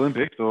Idol next? The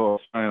Olympics or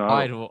Australian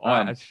Idol?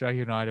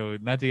 Australian Idol,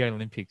 not the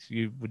Olympics.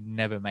 You would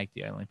never make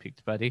the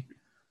Olympics, buddy.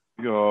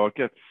 Oh,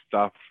 get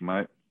stuffed,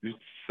 mate. You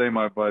see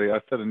my buddy. I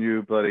set a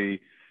new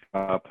bloody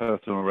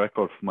personal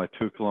record for my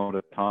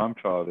 2-kilometer time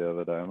trial the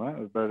other day, mate.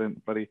 It was better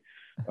than bloody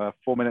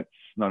 4 minutes.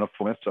 No, not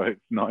 4 minutes. Sorry,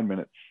 9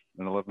 minutes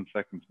and 11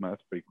 seconds, mate.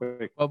 That's pretty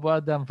quick.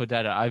 Well done for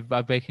that. I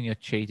reckon you're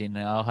cheating,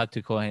 and I'll have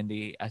to call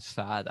Andy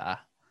Asada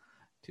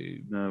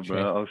to. No,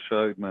 bro. I'll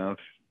show you, man.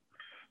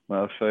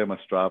 I'll show you my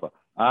Strava.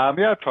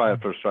 Yeah, I'll try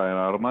it for Australian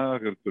Idol, mate.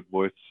 I've got a good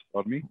voice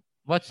on me.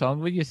 What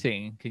song would you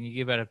sing? Can you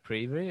give it a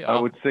preview? I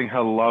would sing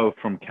 "Hello"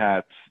 from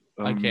Cats.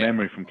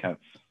 Memory from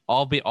Cats.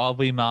 I'll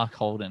be Mark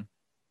Holden.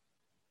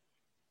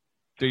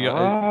 Do you?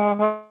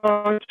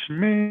 Touch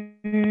me.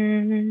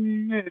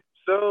 It's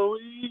so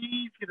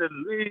easy to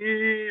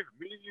leave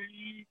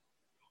me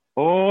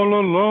all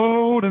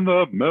alone in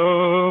the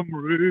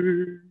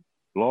memory.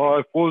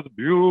 Life was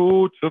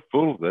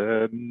beautiful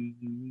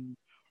then.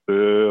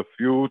 If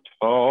you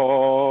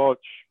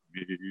touch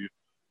me,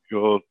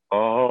 you'll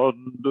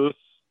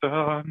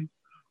understand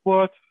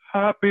what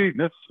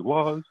happiness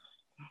was,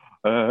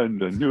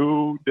 and a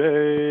new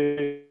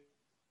day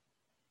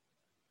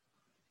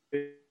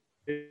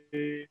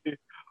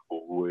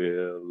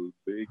will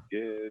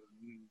begin.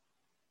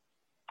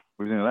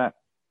 What do you think of that?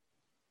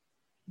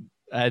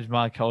 As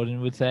Mark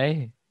Holden would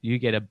say, you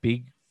get a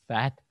big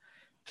fat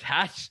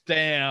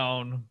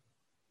touchdown.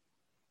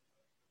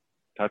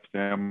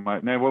 Touchdown,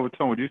 mate. Now, what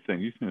song would you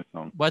sing? You sing a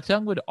song. What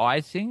song would I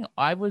sing?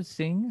 I would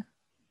sing.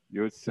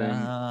 You would sing.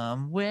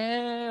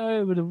 Somewhere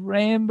over the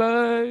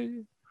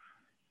rainbow,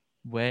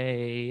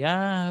 way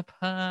up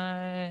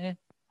high,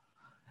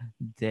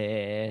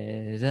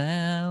 there's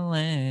a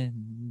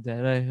land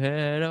that I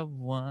heard of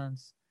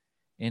once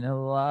in a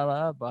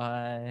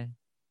lullaby.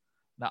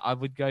 Now, I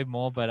would go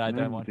more, but I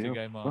don't want to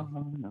go more.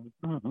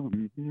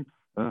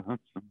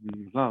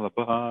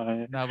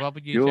 lullaby. No, what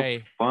would you You'll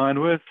say? find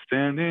we're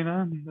standing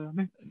under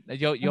me.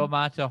 Your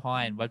Martha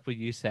Hine, what would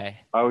you say?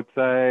 I would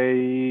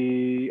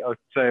say,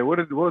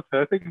 what was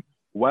her thing?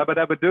 Wabba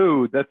dabba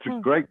doo. That's a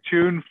great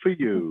tune for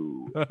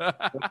you.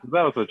 That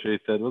was what she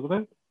said, wasn't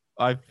it?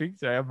 I think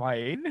so. Am I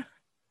in?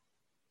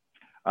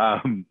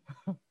 What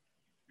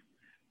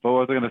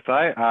was I going to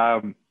say?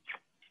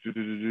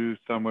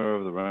 Somewhere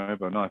over the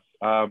rainbow. Nice.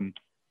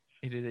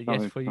 Is it a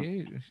yes for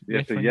you?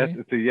 Yes,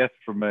 it's a yes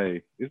from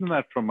me. Isn't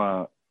that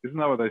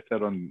what they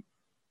said on?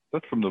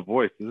 That's from The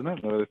Voice, isn't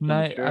it?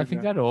 No, I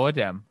think that all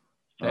them.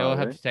 They all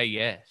have to say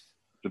yes.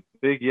 It's a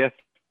big yes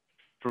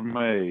from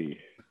me.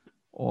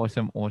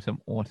 Awesome.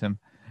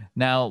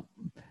 Now,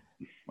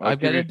 I'd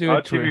give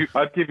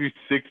you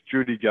 6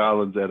 Judy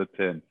Garlands out of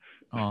 10.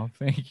 Oh,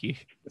 thank you,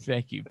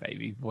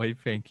 baby boy,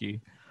 thank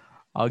you.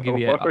 I'll give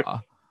you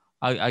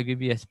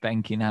a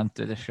spanking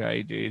after the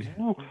show, dude.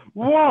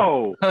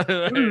 Whoa! What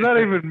does that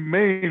even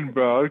mean,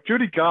 bro?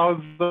 Judy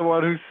Garland's the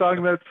one who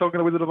sung that song in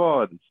The Wizard of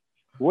Oz.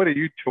 What are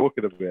you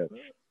talking about?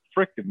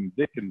 Frickin'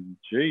 Dick and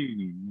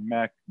Genie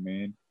Mac,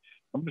 man.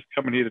 I'm just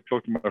coming here to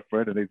talk to my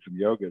friend and eat some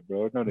yogurt,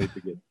 bro. No need to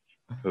get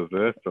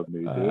perverse on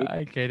me, dude.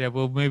 Okay, then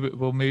we'll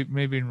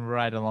moving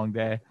right along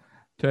there.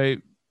 So,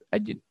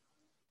 as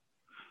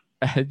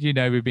you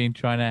know, we've been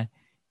trying to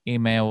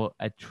email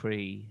a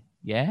tree,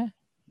 yeah?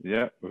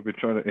 Yeah, we've been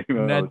trying to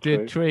email now, a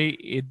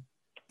tree.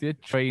 The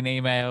tree and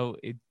email,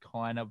 it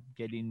kind of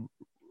getting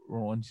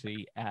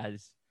raunchy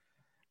as...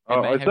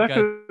 Are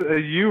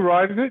you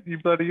writing it?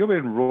 You're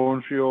being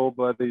raunchy all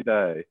bloody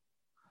day.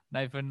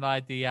 No, from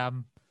like the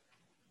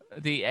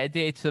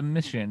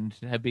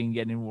submissions have been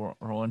getting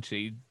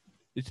raunchy.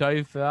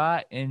 So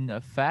far, in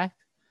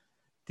fact,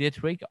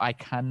 this week I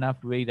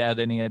cannot read out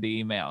any of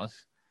the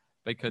emails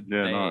because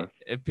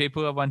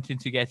people are wanting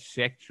to get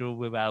sexual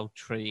with our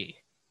tree.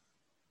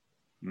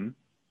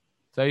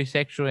 So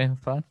sexual in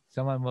fun.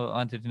 Someone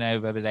wanted to know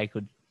whether they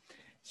could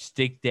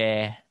stick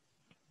their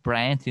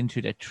branch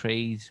into the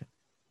tree's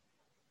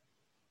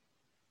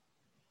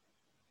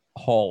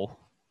hole.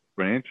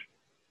 Branch?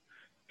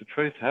 Do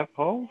trees have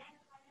holes?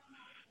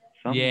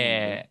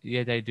 Yeah,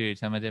 they do.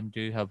 Some of them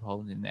do have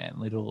holes in there,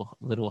 little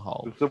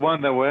holes. Does the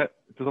one that we're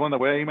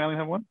emailing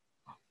have one?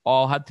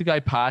 I'll have to go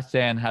past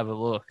there and have a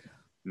look.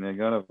 Yeah,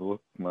 go and have a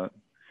look, mate.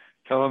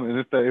 Tell them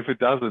if it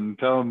doesn't,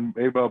 tell them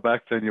email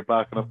back saying you're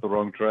barking off the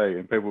wrong tree,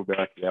 and people will be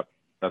like, "Yep,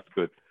 that's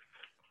good."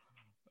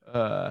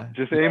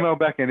 Just email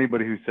back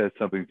anybody who says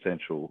something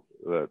sensual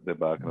that they're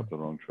barking off the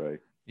wrong tree.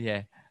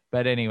 Yeah,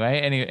 but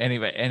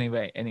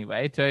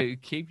anyway. So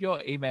keep your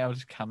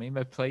emails coming,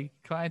 but please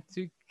try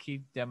to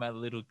keep them a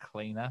little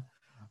cleaner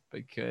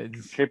because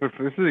this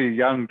is a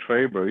young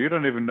tree, bro. You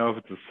don't even know if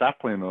it's a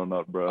sapling or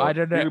not, bro. I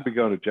don't know. You could be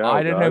going to jail.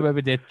 I don't know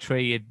whether that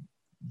tree is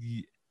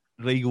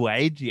legal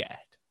age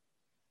yet.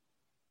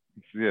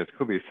 Yeah, it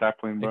could be a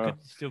sapling, bro. It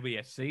could still be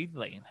a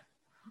seedling. It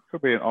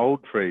could be an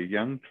old tree,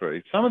 young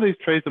tree. Some of these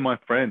trees are my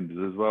friends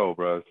as well,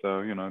 bro.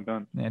 So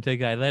don't. Yeah, it's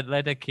okay.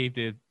 Let it keep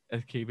it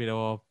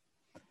all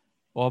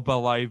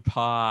below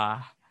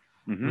par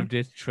with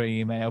this tree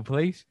email,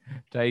 please.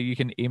 So you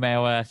can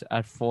email us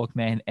at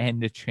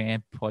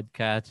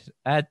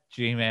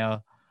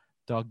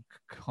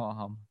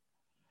forkmanandthechamppodcast@gmail.com.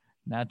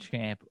 Now,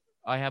 champ,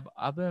 I have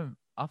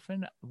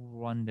often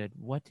wondered,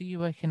 what do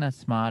you reckon are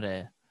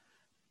smarter,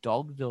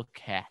 dogs or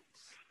cats?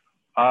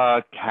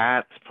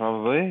 Cats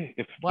probably.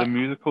 If the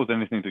musical's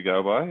anything to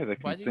go by, they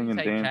can sing and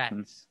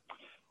dance.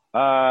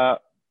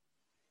 Cats?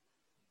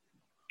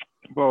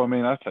 Well, I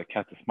mean, I'd say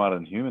cats are smarter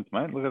than humans,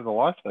 mate. Look at the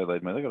life they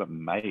lead, man. They got it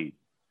made.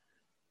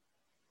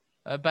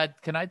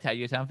 But can I tell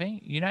you something?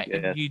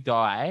 If you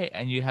die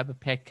and you have a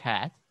pet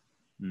cat,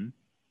 that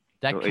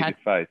It'll cat, eat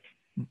your face.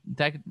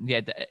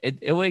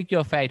 It'll eat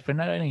your face. But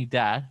not only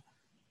that,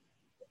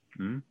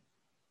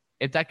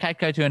 if that cat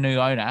goes to a new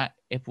owner,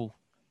 it will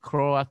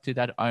crawl up to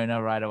that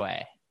owner right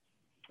away.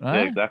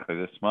 Right? Yeah, exactly.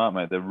 They're smart,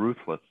 mate. They're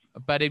ruthless.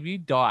 But if you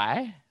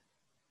die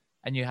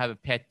and you have a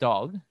pet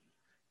dog,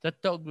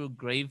 that dog will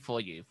grieve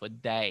for you for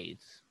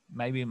days,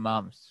 maybe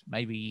months,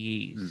 maybe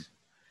years.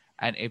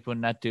 And it will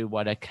not do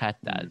what a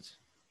cat does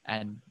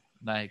and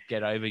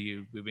get over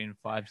you within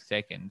 5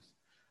 seconds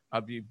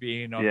of you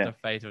being off the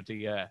face of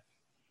the earth.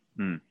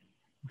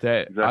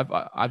 Exactly.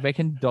 I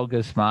reckon dogs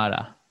are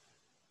smarter,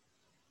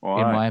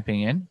 in my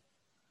opinion.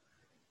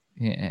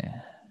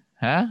 Yeah.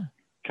 Huh?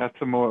 Cats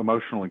are more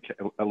emotional and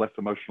less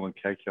emotional and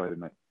calculated,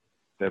 mate.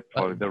 They're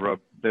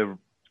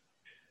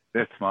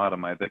smarter,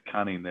 mate. They're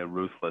cunning. They're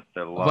ruthless.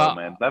 They're low,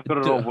 man. They've got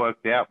it all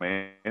worked out,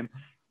 man.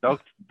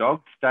 Dogs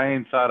stay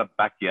inside a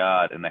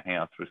backyard in the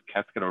house, whereas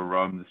cats got to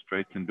roam the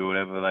streets and do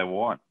whatever they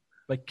want.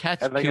 But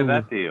cats How'd they get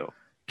that deal?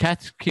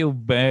 Cats kill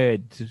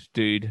birds,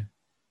 dude.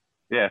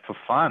 Yeah, for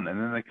fun, and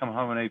then they come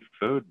home and eat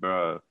food,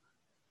 bro.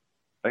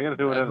 They got to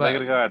do whatever. They got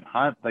to go out and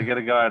hunt. They got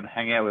to go out and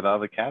hang out with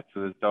other cats. So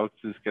the dogs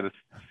just got to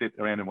sit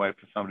around and wait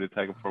for somebody to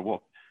take them for a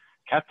walk.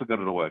 Cats have got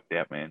it all worked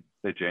out, man.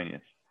 They're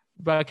genius.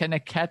 But can a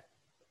cat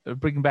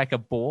bring back a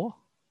boar?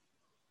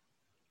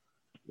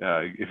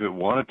 if it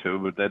wanted to,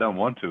 but they don't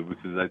want to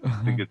because they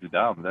think it's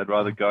dumb. They'd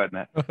rather go out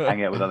and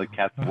hang out with other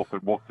cats,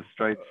 walk the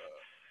streets.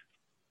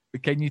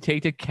 Can you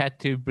teach a cat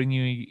to bring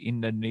you in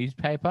the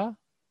newspaper?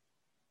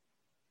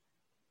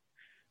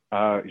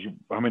 I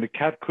mean, a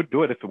cat could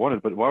do it if it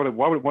wanted, but why would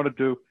it want to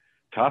do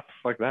tasks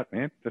like that,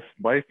 man? They're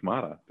way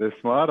smarter. They're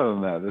smarter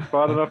than that. They're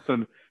smart enough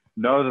to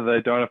know that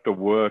they don't have to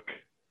work.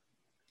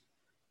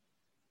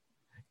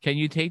 Can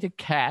you teach a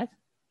cat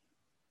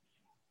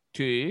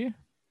to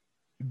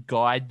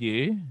guide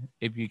you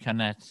if you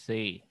cannot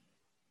see?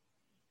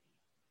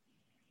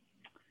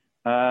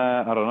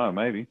 I don't know,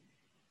 maybe.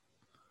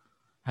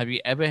 Have you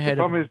ever heard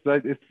The problem is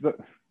that it's the.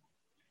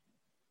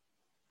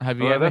 Have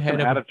you ever That's heard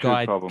an of a attitude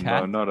guide problem,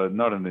 cat? though,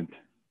 not an.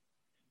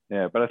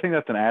 Yeah, but I think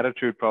that's an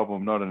attitude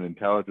problem, not an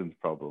intelligence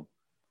problem.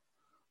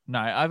 No,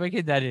 I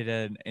reckon that is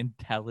an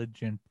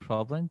intelligent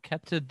problem.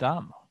 Cats are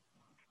dumb.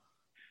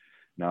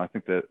 No, I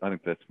think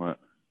that's smart.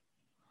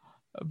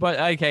 But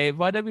okay,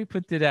 why don't we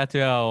put that out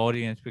to our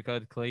audience?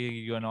 Because clearly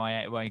you and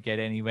I won't get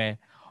anywhere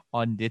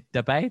on this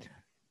debate.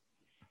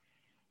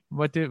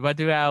 What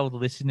do our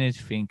listeners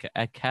think?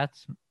 Are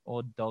cats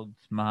or dogs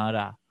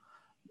smarter?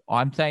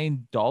 I'm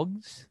saying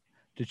dogs.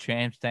 The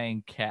Champ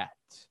saying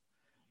cats.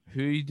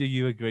 Who do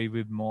you agree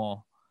with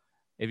more?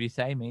 If you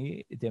say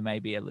me, there may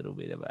be a little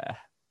bit of a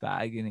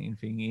bargaining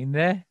thing in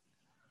there.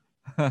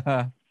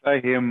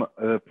 Say him,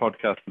 the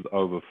podcast is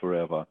over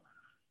forever.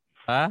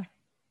 Huh?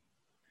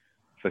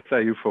 So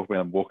say you, Forkman,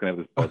 I'm walking out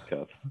of this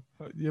podcast.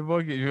 You're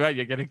right.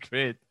 You're gonna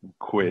quit.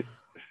 Quit.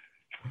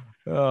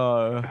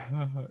 Oh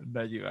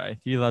no, you're right.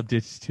 You love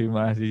this too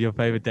much. It's your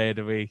favorite day of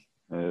the week.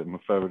 My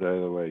favorite day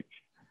of the week.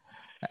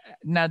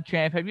 Now,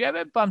 Champ, have you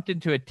ever bumped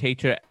into a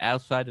teacher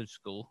outside of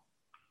school?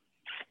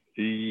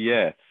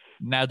 Yes.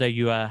 Now that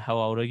you are, how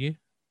old are you?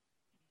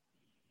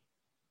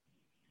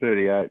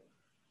 38.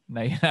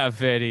 No, you're not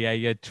 38.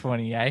 You're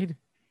 28.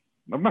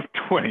 I'm not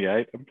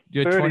 28.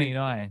 You're 30.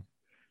 29.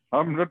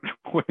 I'm not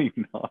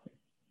 29.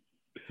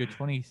 You're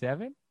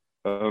 27?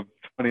 I'm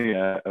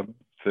 28. I'm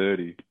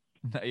 30.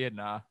 No, you're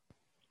not.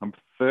 I'm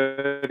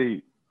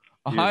 30.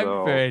 I'm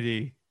old.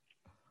 30.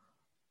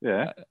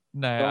 Yeah.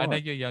 No, Go I know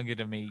on. you're younger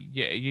than me.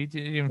 Yeah, you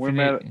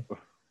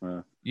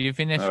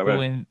finished No, school but-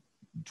 in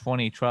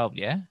 2012,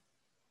 yeah?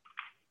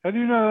 How do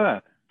you know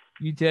that?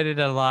 You did it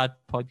a lot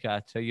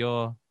podcast, so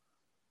you're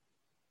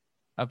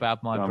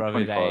about my No, I'm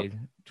brother's 25. age.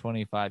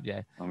 25,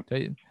 yeah.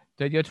 I'm-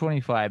 So you're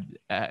 25.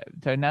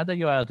 So now that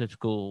you're out of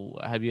school,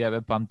 have you ever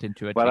bumped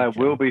into a But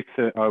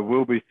teacher? I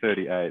will be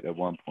 38 at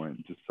one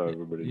point, just so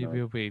everybody You knows.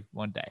 will be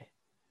one day,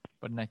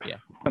 but not yet.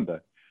 One day.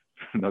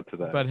 Not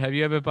today. But have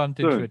you ever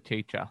bumped into Soon. a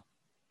teacher?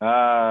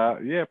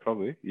 Yeah,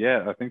 probably.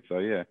 Yeah, I think so,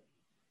 yeah.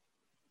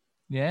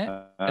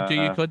 Yeah? Do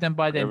you call them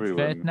by their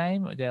everywhere. first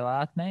name or their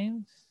last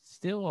names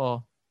still,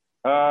 or?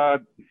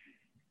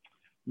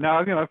 No,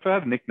 if I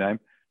had a nickname,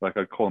 like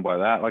I'd call them by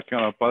that. Like,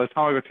 by the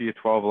time I got to year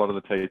 12, a lot of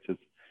the teachers,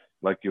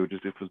 like if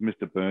it was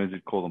Mr. Burns,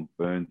 you'd call them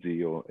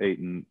Burnsy, or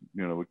Eaton,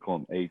 we'd call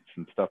them Eats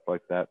and stuff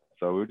like that.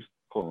 So we would just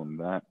call them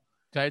that.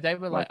 So they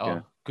were like,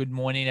 Like, good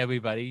morning,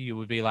 everybody. You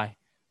would be like,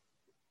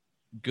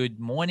 good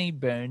morning,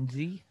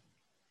 Burnsy.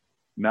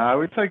 No,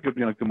 we'd say good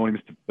morning,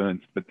 Mr.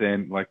 Burns. But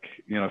then, like,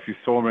 if you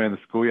saw him around the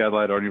schoolyard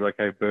later on, you'd be like,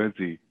 hey,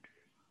 Burnsy.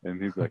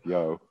 And he'd be like,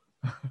 yo,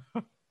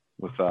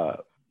 what's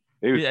up?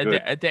 He was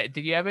good. Did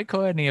you ever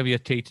call any of your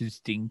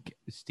teachers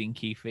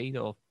stinky feet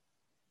or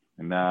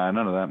Nah,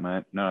 none of that,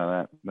 mate. None of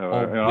that.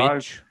 No,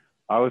 witch?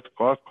 I was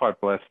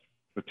quite blessed,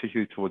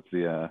 particularly towards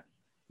the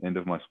end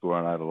of my school,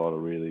 and I had a lot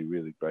of really,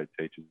 really great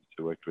teachers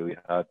who worked really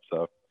hard.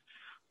 So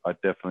I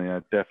definitely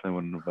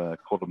wouldn't have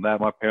called them that.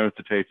 My parents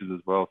are teachers as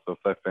well, so if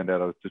they found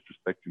out I was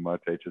disrespecting my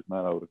teachers,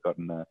 man, I would have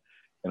gotten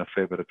in a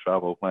fair bit of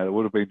trouble, mate. It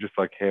would have been just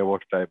like hair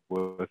wash day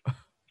worth.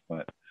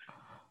 But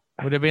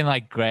Would have been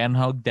like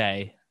Groundhog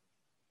Day.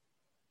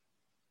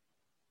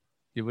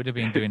 You would have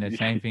been doing the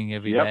same thing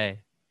every Yep. day.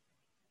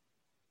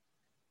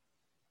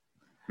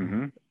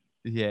 mm-hmm.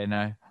 Yeah,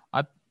 no.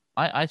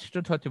 I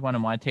still talk to one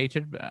of my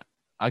teachers, but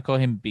I call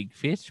him Big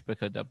Fish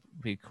because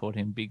we called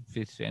him Big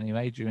Fish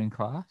anyway during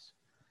class.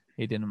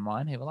 He didn't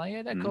mind. He was like,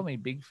 yeah, they call me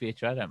Big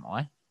Fish. I don't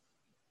mind.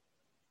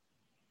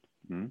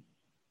 Mm-hmm.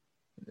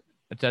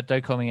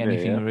 Don't call me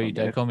anything yeah, rude.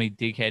 Don't yeah. call me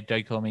dickhead.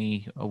 Don't call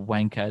me a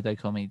wanker. Don't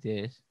call me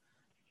this.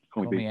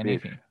 Call Call me me Big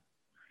anything. Fish.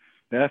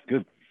 Yeah, that's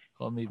good.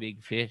 Call me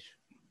Big Fish.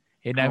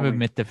 He Call never me-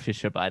 met the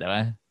Fisher, by the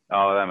way.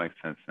 Oh, that makes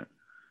sense. Then.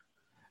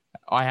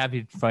 I have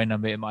his phone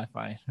number in my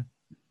phone.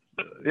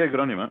 Yeah, good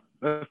on you, mate.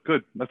 That's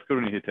good. That's good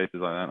when you hear teachers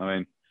like that. I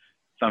mean,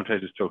 some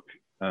teachers took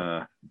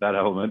that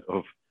element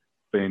of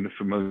being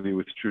familiar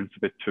with students a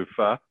bit too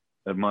far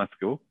at my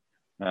school,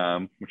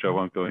 which I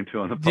won't go into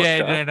on the podcast.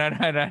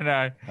 Yeah,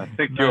 no. I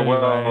think No, you're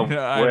well no,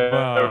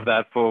 aware of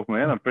that,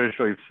 Forkman. I'm pretty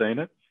sure you've seen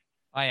it.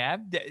 I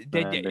am.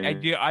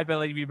 I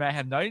believe you may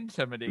have known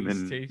some of in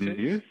these the teachers.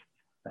 news.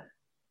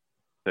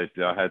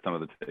 I had some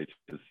of the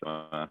teachers.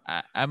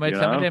 Some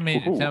of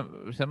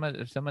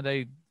them, some of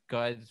the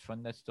guys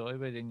from that story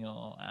within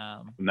your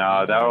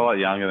No, they were a lot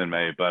younger than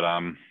me, but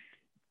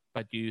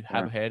But you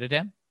have heard of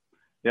them?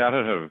 yeah, I'd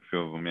heard of a few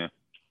of them. Yeah.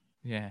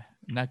 Yeah,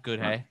 not good,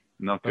 hey?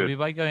 Not But good. we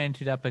might go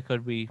into that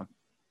because we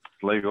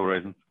Legal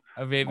reasons.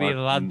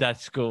 love that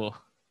school.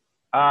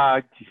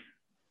 Yeah,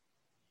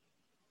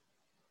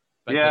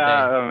 But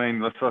I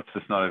mean, let's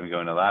just not even go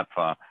into that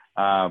far.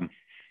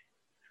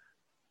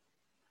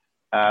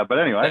 But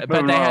anyway,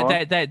 but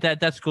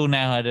that school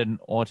now had an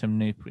autumn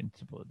new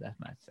principal. That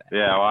might say.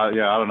 Yeah, I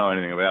don't know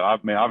anything about it. I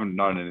mean, I haven't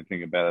known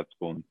anything about that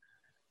school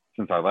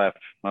since I left.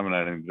 I haven't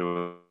had anything to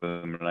do with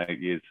them in 8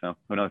 years. So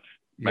who knows?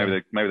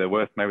 Maybe they're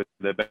worse. Maybe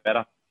they're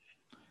better.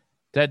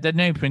 The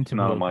new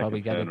principal will probably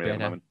get it really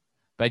better.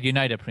 But you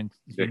know the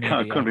principal. It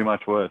couldn't be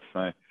much worse.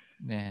 So.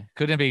 Yeah,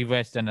 couldn't be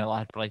worse than the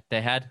last break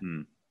they had.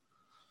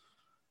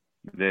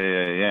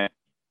 Yeah.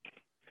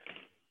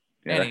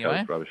 Anyway. That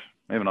guy was rubbish.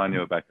 Even I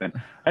knew it back then.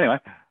 Anyway.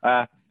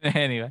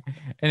 Anyway,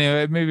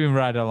 moving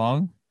right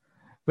along.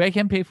 Where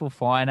can people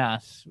find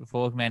us,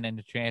 Forkman and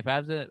the Champ,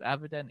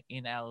 other than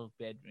in our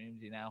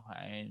bedrooms, in our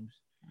homes?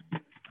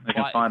 They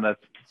can find us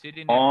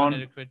sitting in front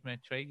of the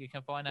Christmas tree. You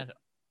can find us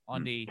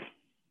on the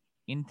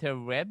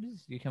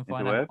interwebs. You can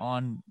find us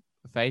on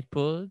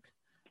Facebook.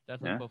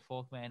 That's for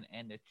Forkman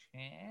and the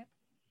Champ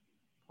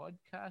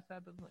podcast. I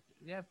believe.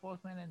 Yeah,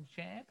 Forkman and the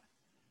Champ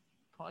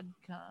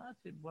podcast.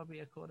 What we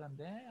are called on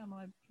there?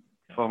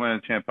 Forkman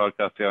and the Champ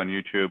podcast here on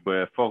YouTube.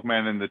 We're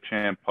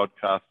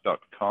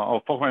forkmanandthechamppodcast.com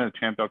or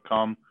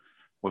forkmanandthechamp.com.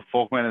 We're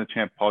Forkman and the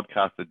Champ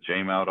podcast at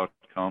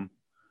gmail.com.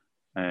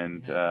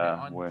 And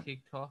on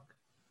TikTok.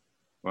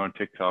 We're on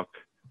TikTok.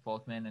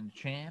 Forkman and the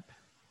Champ.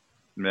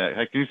 Yeah.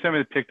 Hey, can you send me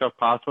the TikTok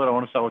password? I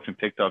want to start watching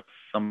TikToks.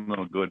 Some of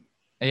them are good.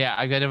 Yeah,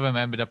 I got to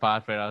remember the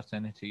password. I'll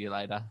send it to you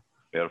later.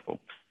 Beautiful.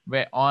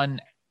 We're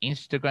on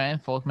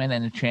Instagram, Forkman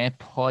and the Champ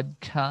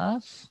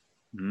podcast.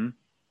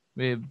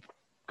 We've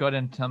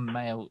gotten some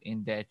mail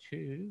in there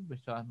too,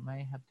 which I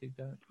may have to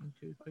go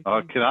into quickly.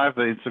 Oh, can I have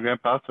the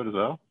Instagram password as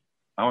well?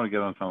 I want to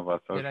get on some of our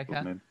socials,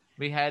 man.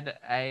 We had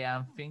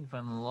a thing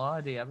from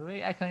Laura the other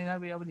week. Actually, no,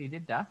 we already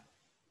did that.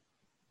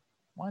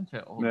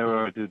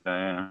 Never did that,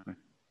 yeah.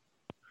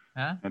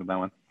 Huh? Handled that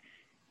one.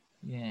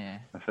 Yeah.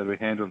 I said we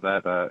handled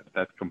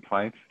that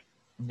complaint.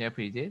 Yep,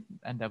 we did,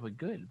 and that was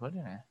good,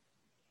 wasn't it?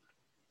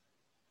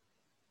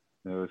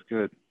 It was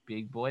good.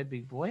 Big boy.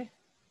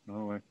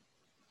 Oh,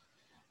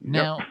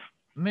 now,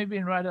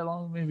 moving right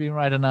along.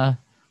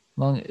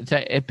 So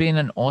it's been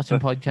an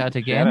awesome podcast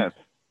again.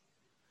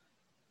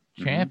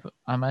 Champ,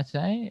 I must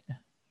say.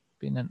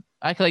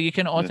 Actually, you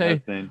can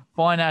also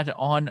find out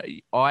on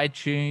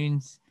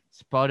iTunes,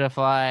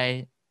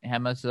 Spotify,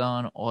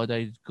 Amazon, all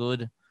those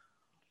good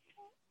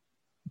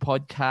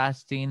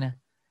podcasting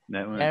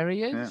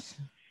areas.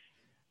 Yeah.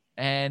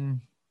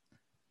 And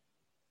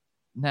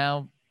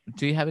now,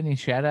 do you have any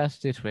shout outs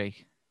this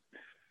week?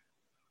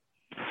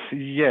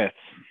 Yes.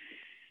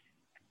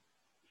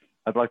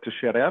 I'd like to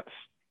shout out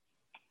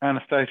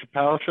Anastasia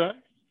Palaszczuk,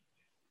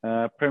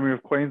 Premier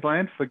of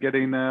Queensland, for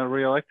getting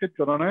re-elected.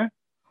 Good on her.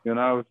 You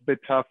know, it's a bit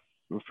tough.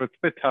 It's a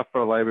bit tough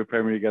for a Labor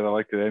Premier to get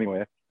elected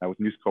anywhere,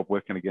 with News Corp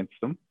working against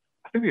them.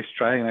 I think the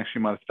Australian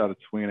actually might have started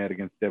swinging out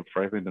against Deb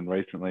Franklinton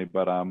recently,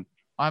 but I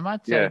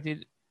might say,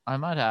 I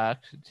might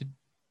ask, did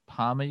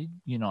Palmer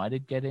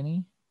United get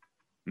any?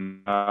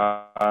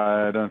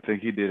 I don't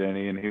think he did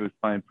any, and he was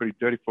playing pretty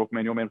dirty.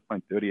 Forkman, your man was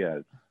playing dirty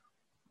as.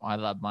 I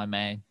love my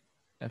man.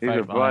 He's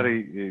a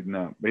bloody he's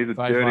a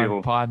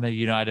dirty Palmer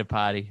United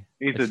party.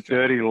 He's a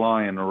dirty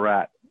lying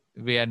rat.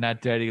 We are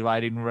not dirty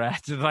lying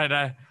rats.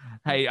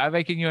 Hey, I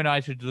reckon you and I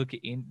should look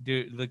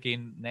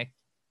in next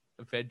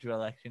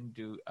federal election.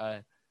 Do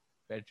a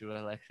federal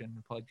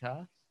election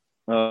podcast.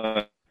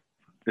 Yeah,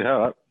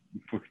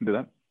 we can do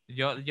that.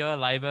 You're a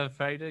Labor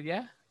voter,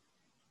 yeah?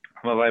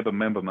 I'm a Labor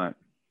member, mate.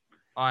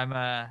 I'm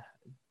a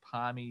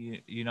Palmer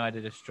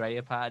United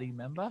Australia Party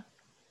member.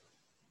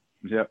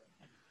 Yep.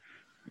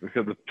 We've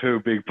got the two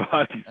big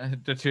parties.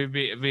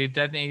 We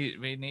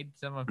need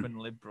someone from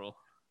Liberal.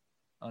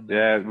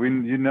 Yeah, we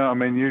know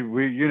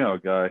a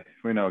guy.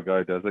 We know a guy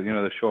who does it. You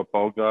know the short,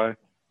 bald guy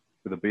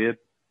with a beard?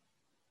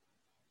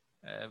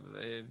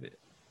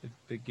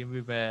 Begin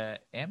with a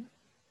M?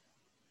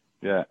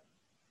 Yeah.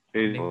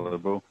 He's a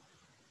Liberal.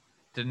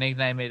 The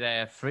nickname is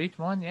a Freet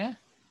one, yeah?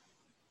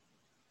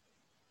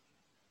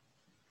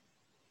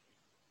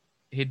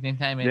 His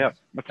nickname is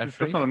that's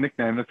not a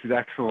nickname. That's his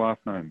actual last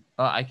name.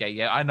 Oh, okay,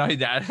 yeah, I know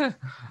that.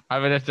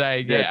 I'm gonna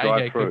say,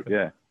 Fruit,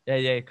 yeah.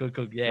 Cool,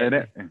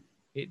 yeah.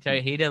 So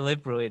he's a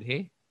Liberal, is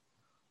he?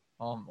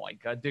 Oh my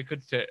God, we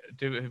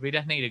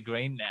just need a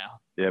green now.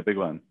 Yeah, big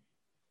one.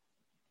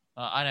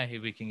 I know who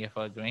we can get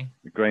for a green.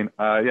 Green.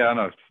 Yeah, I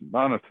know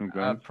some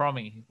greens. Prom.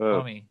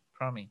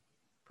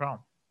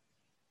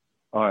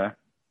 Oh yeah.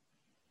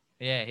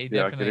 Yeah, he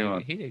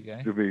definitely. He did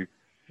go. Could be.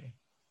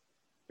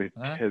 Get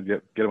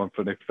him on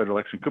for the next federal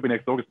election. Could be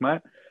next August,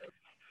 mate.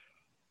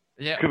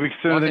 Yeah. Could be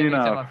sooner than you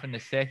know. Someone from the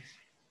sex.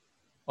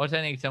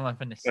 Also need someone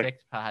from the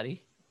sex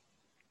party.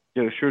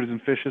 Yeah, the shooters and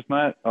fishers,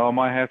 mate. Oh,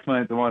 my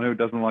housemate, the one who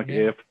doesn't like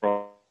air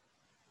fries,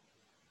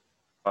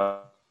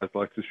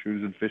 likes the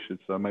shooters and fishers,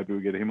 so maybe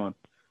we get him on.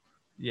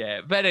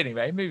 Yeah, but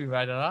anyway, moving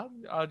right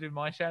on. I'll do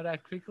my shout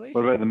out quickly.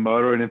 What about the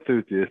motoring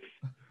enthusiasts?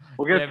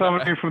 We'll get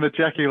somebody from the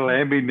Jackie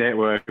Lambie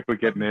network if we're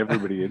getting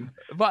everybody in.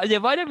 But yeah,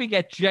 why don't we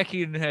get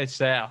Jackie in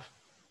herself?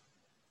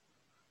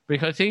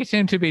 Because he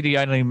seemed to be the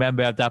only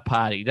member of that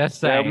party. That's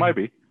saying. Yeah,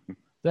 maybe.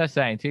 That's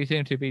saying she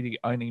seemed to be the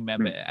only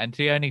member, and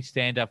she only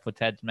stand up for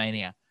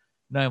Tasmania.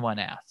 No one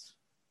else.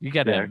 You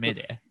got to admit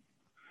it.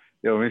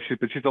 Yeah, I mean,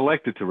 she's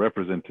elected to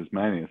represent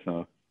Tasmania,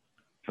 so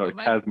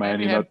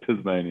Tasmania, not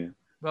Tasmania.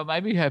 Well,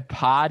 maybe her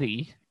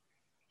party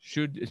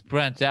should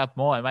branch out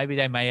more, and maybe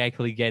they may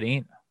actually get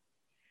in.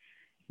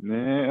 Yeah,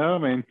 I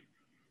mean,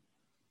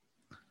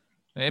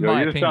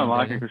 you just don't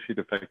like her because she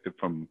defected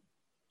from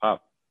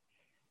PUP.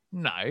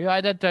 No,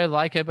 I don't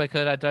like her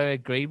because I don't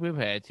agree with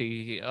her.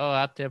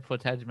 Up there for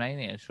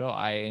Tasmania, sure,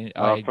 I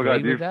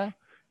agree with her.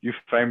 You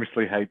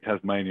famously hate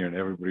Tasmania and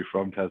everybody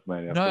from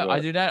Tasmania. No, I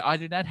do not. I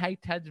do not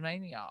hate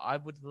Tasmania. I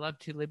would love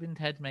to live in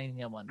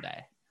Tasmania one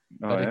day,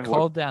 but it's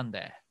cold down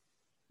there.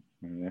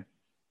 Yeah,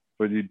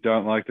 but you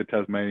don't like the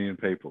Tasmanian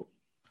people.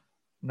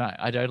 No,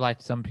 I don't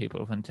like some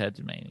people from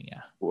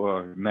Tasmania.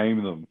 Well,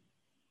 name them.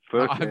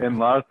 First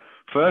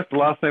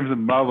last names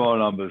and mobile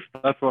numbers.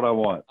 That's what I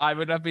want. I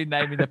would not be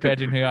naming the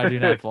person who I do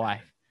not like,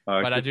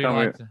 but I do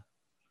like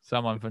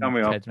someone from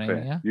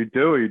Tasmania. You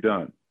do or you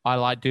don't?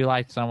 I do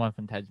like someone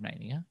from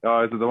Tasmania.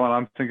 Oh, is it the one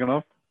I'm thinking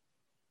of?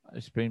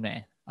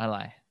 Spoonman. I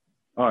like.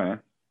 Oh yeah.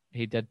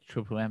 He did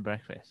Triple M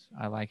breakfast.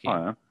 I like it.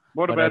 Oh yeah.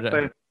 What about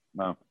that?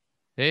 No.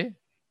 Who?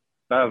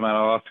 Doesn't matter.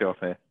 I'll ask you off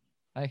here.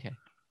 Okay.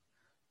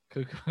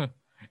 Cool.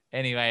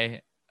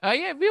 Anyway. Oh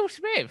yeah, Will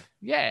Smith.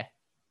 Yeah.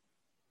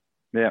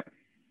 Yeah.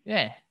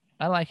 Yeah.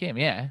 I like him.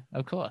 Yeah,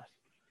 of course.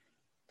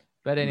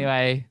 But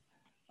anyway,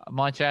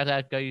 my shout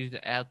out goes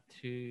out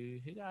to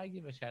who do I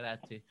give a shout out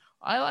to?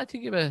 I like to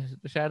give a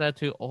shout out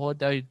to all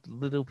those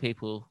little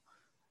people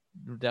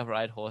that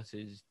ride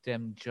horses,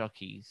 them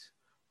jockeys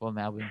for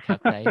Melbourne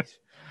Cup days.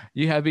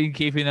 You have been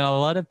keeping a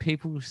lot of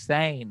people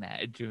sane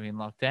during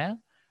lockdown,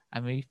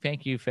 and we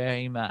thank you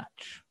very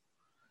much.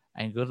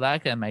 And good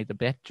luck, and may the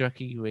best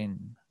jockey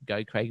win.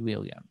 Go Craig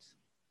Williams.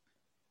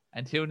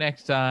 Until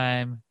next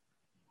time,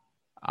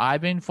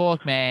 I've been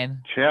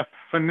Forkman. Chef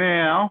for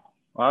now.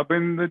 I've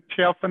been the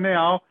chef for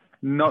now,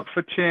 not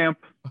for champ.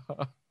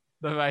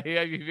 Who have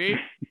you been?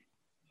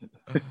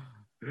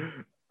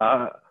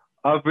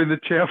 I've been the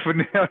chair for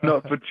now,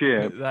 not for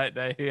champ. Who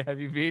have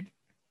you been?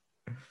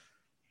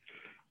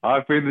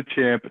 I've been the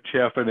champ,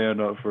 chair for now,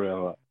 not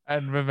forever.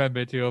 And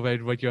remember to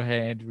always wash your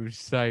hands with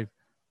soap,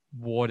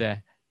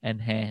 water,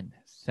 and hand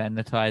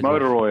sanitizer.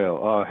 Motor oil.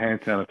 Oh,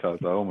 hand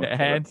sanitizer.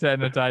 Hand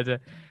sanitizer.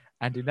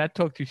 And do not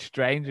talk to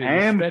strangers.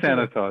 Hand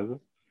sanitizer.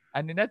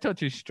 And do not talk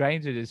to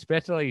strangers,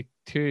 especially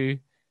to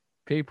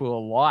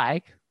people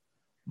like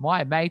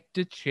my mate,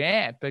 the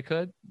champ.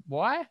 Because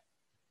why?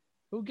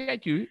 He'll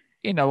get you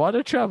in a lot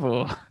of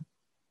trouble.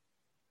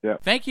 Yeah.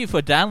 Thank you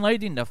for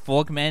downloading the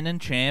Forkman and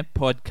Champ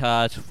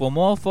podcast. For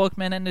more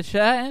Forkman and the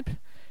Champ,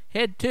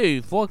 head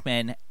to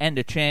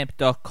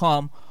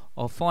forkmanandthechamp.com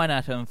or find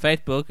us on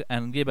Facebook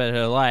and give it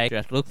a like.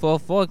 Just look for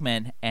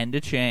Forkman and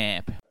the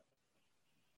Champ.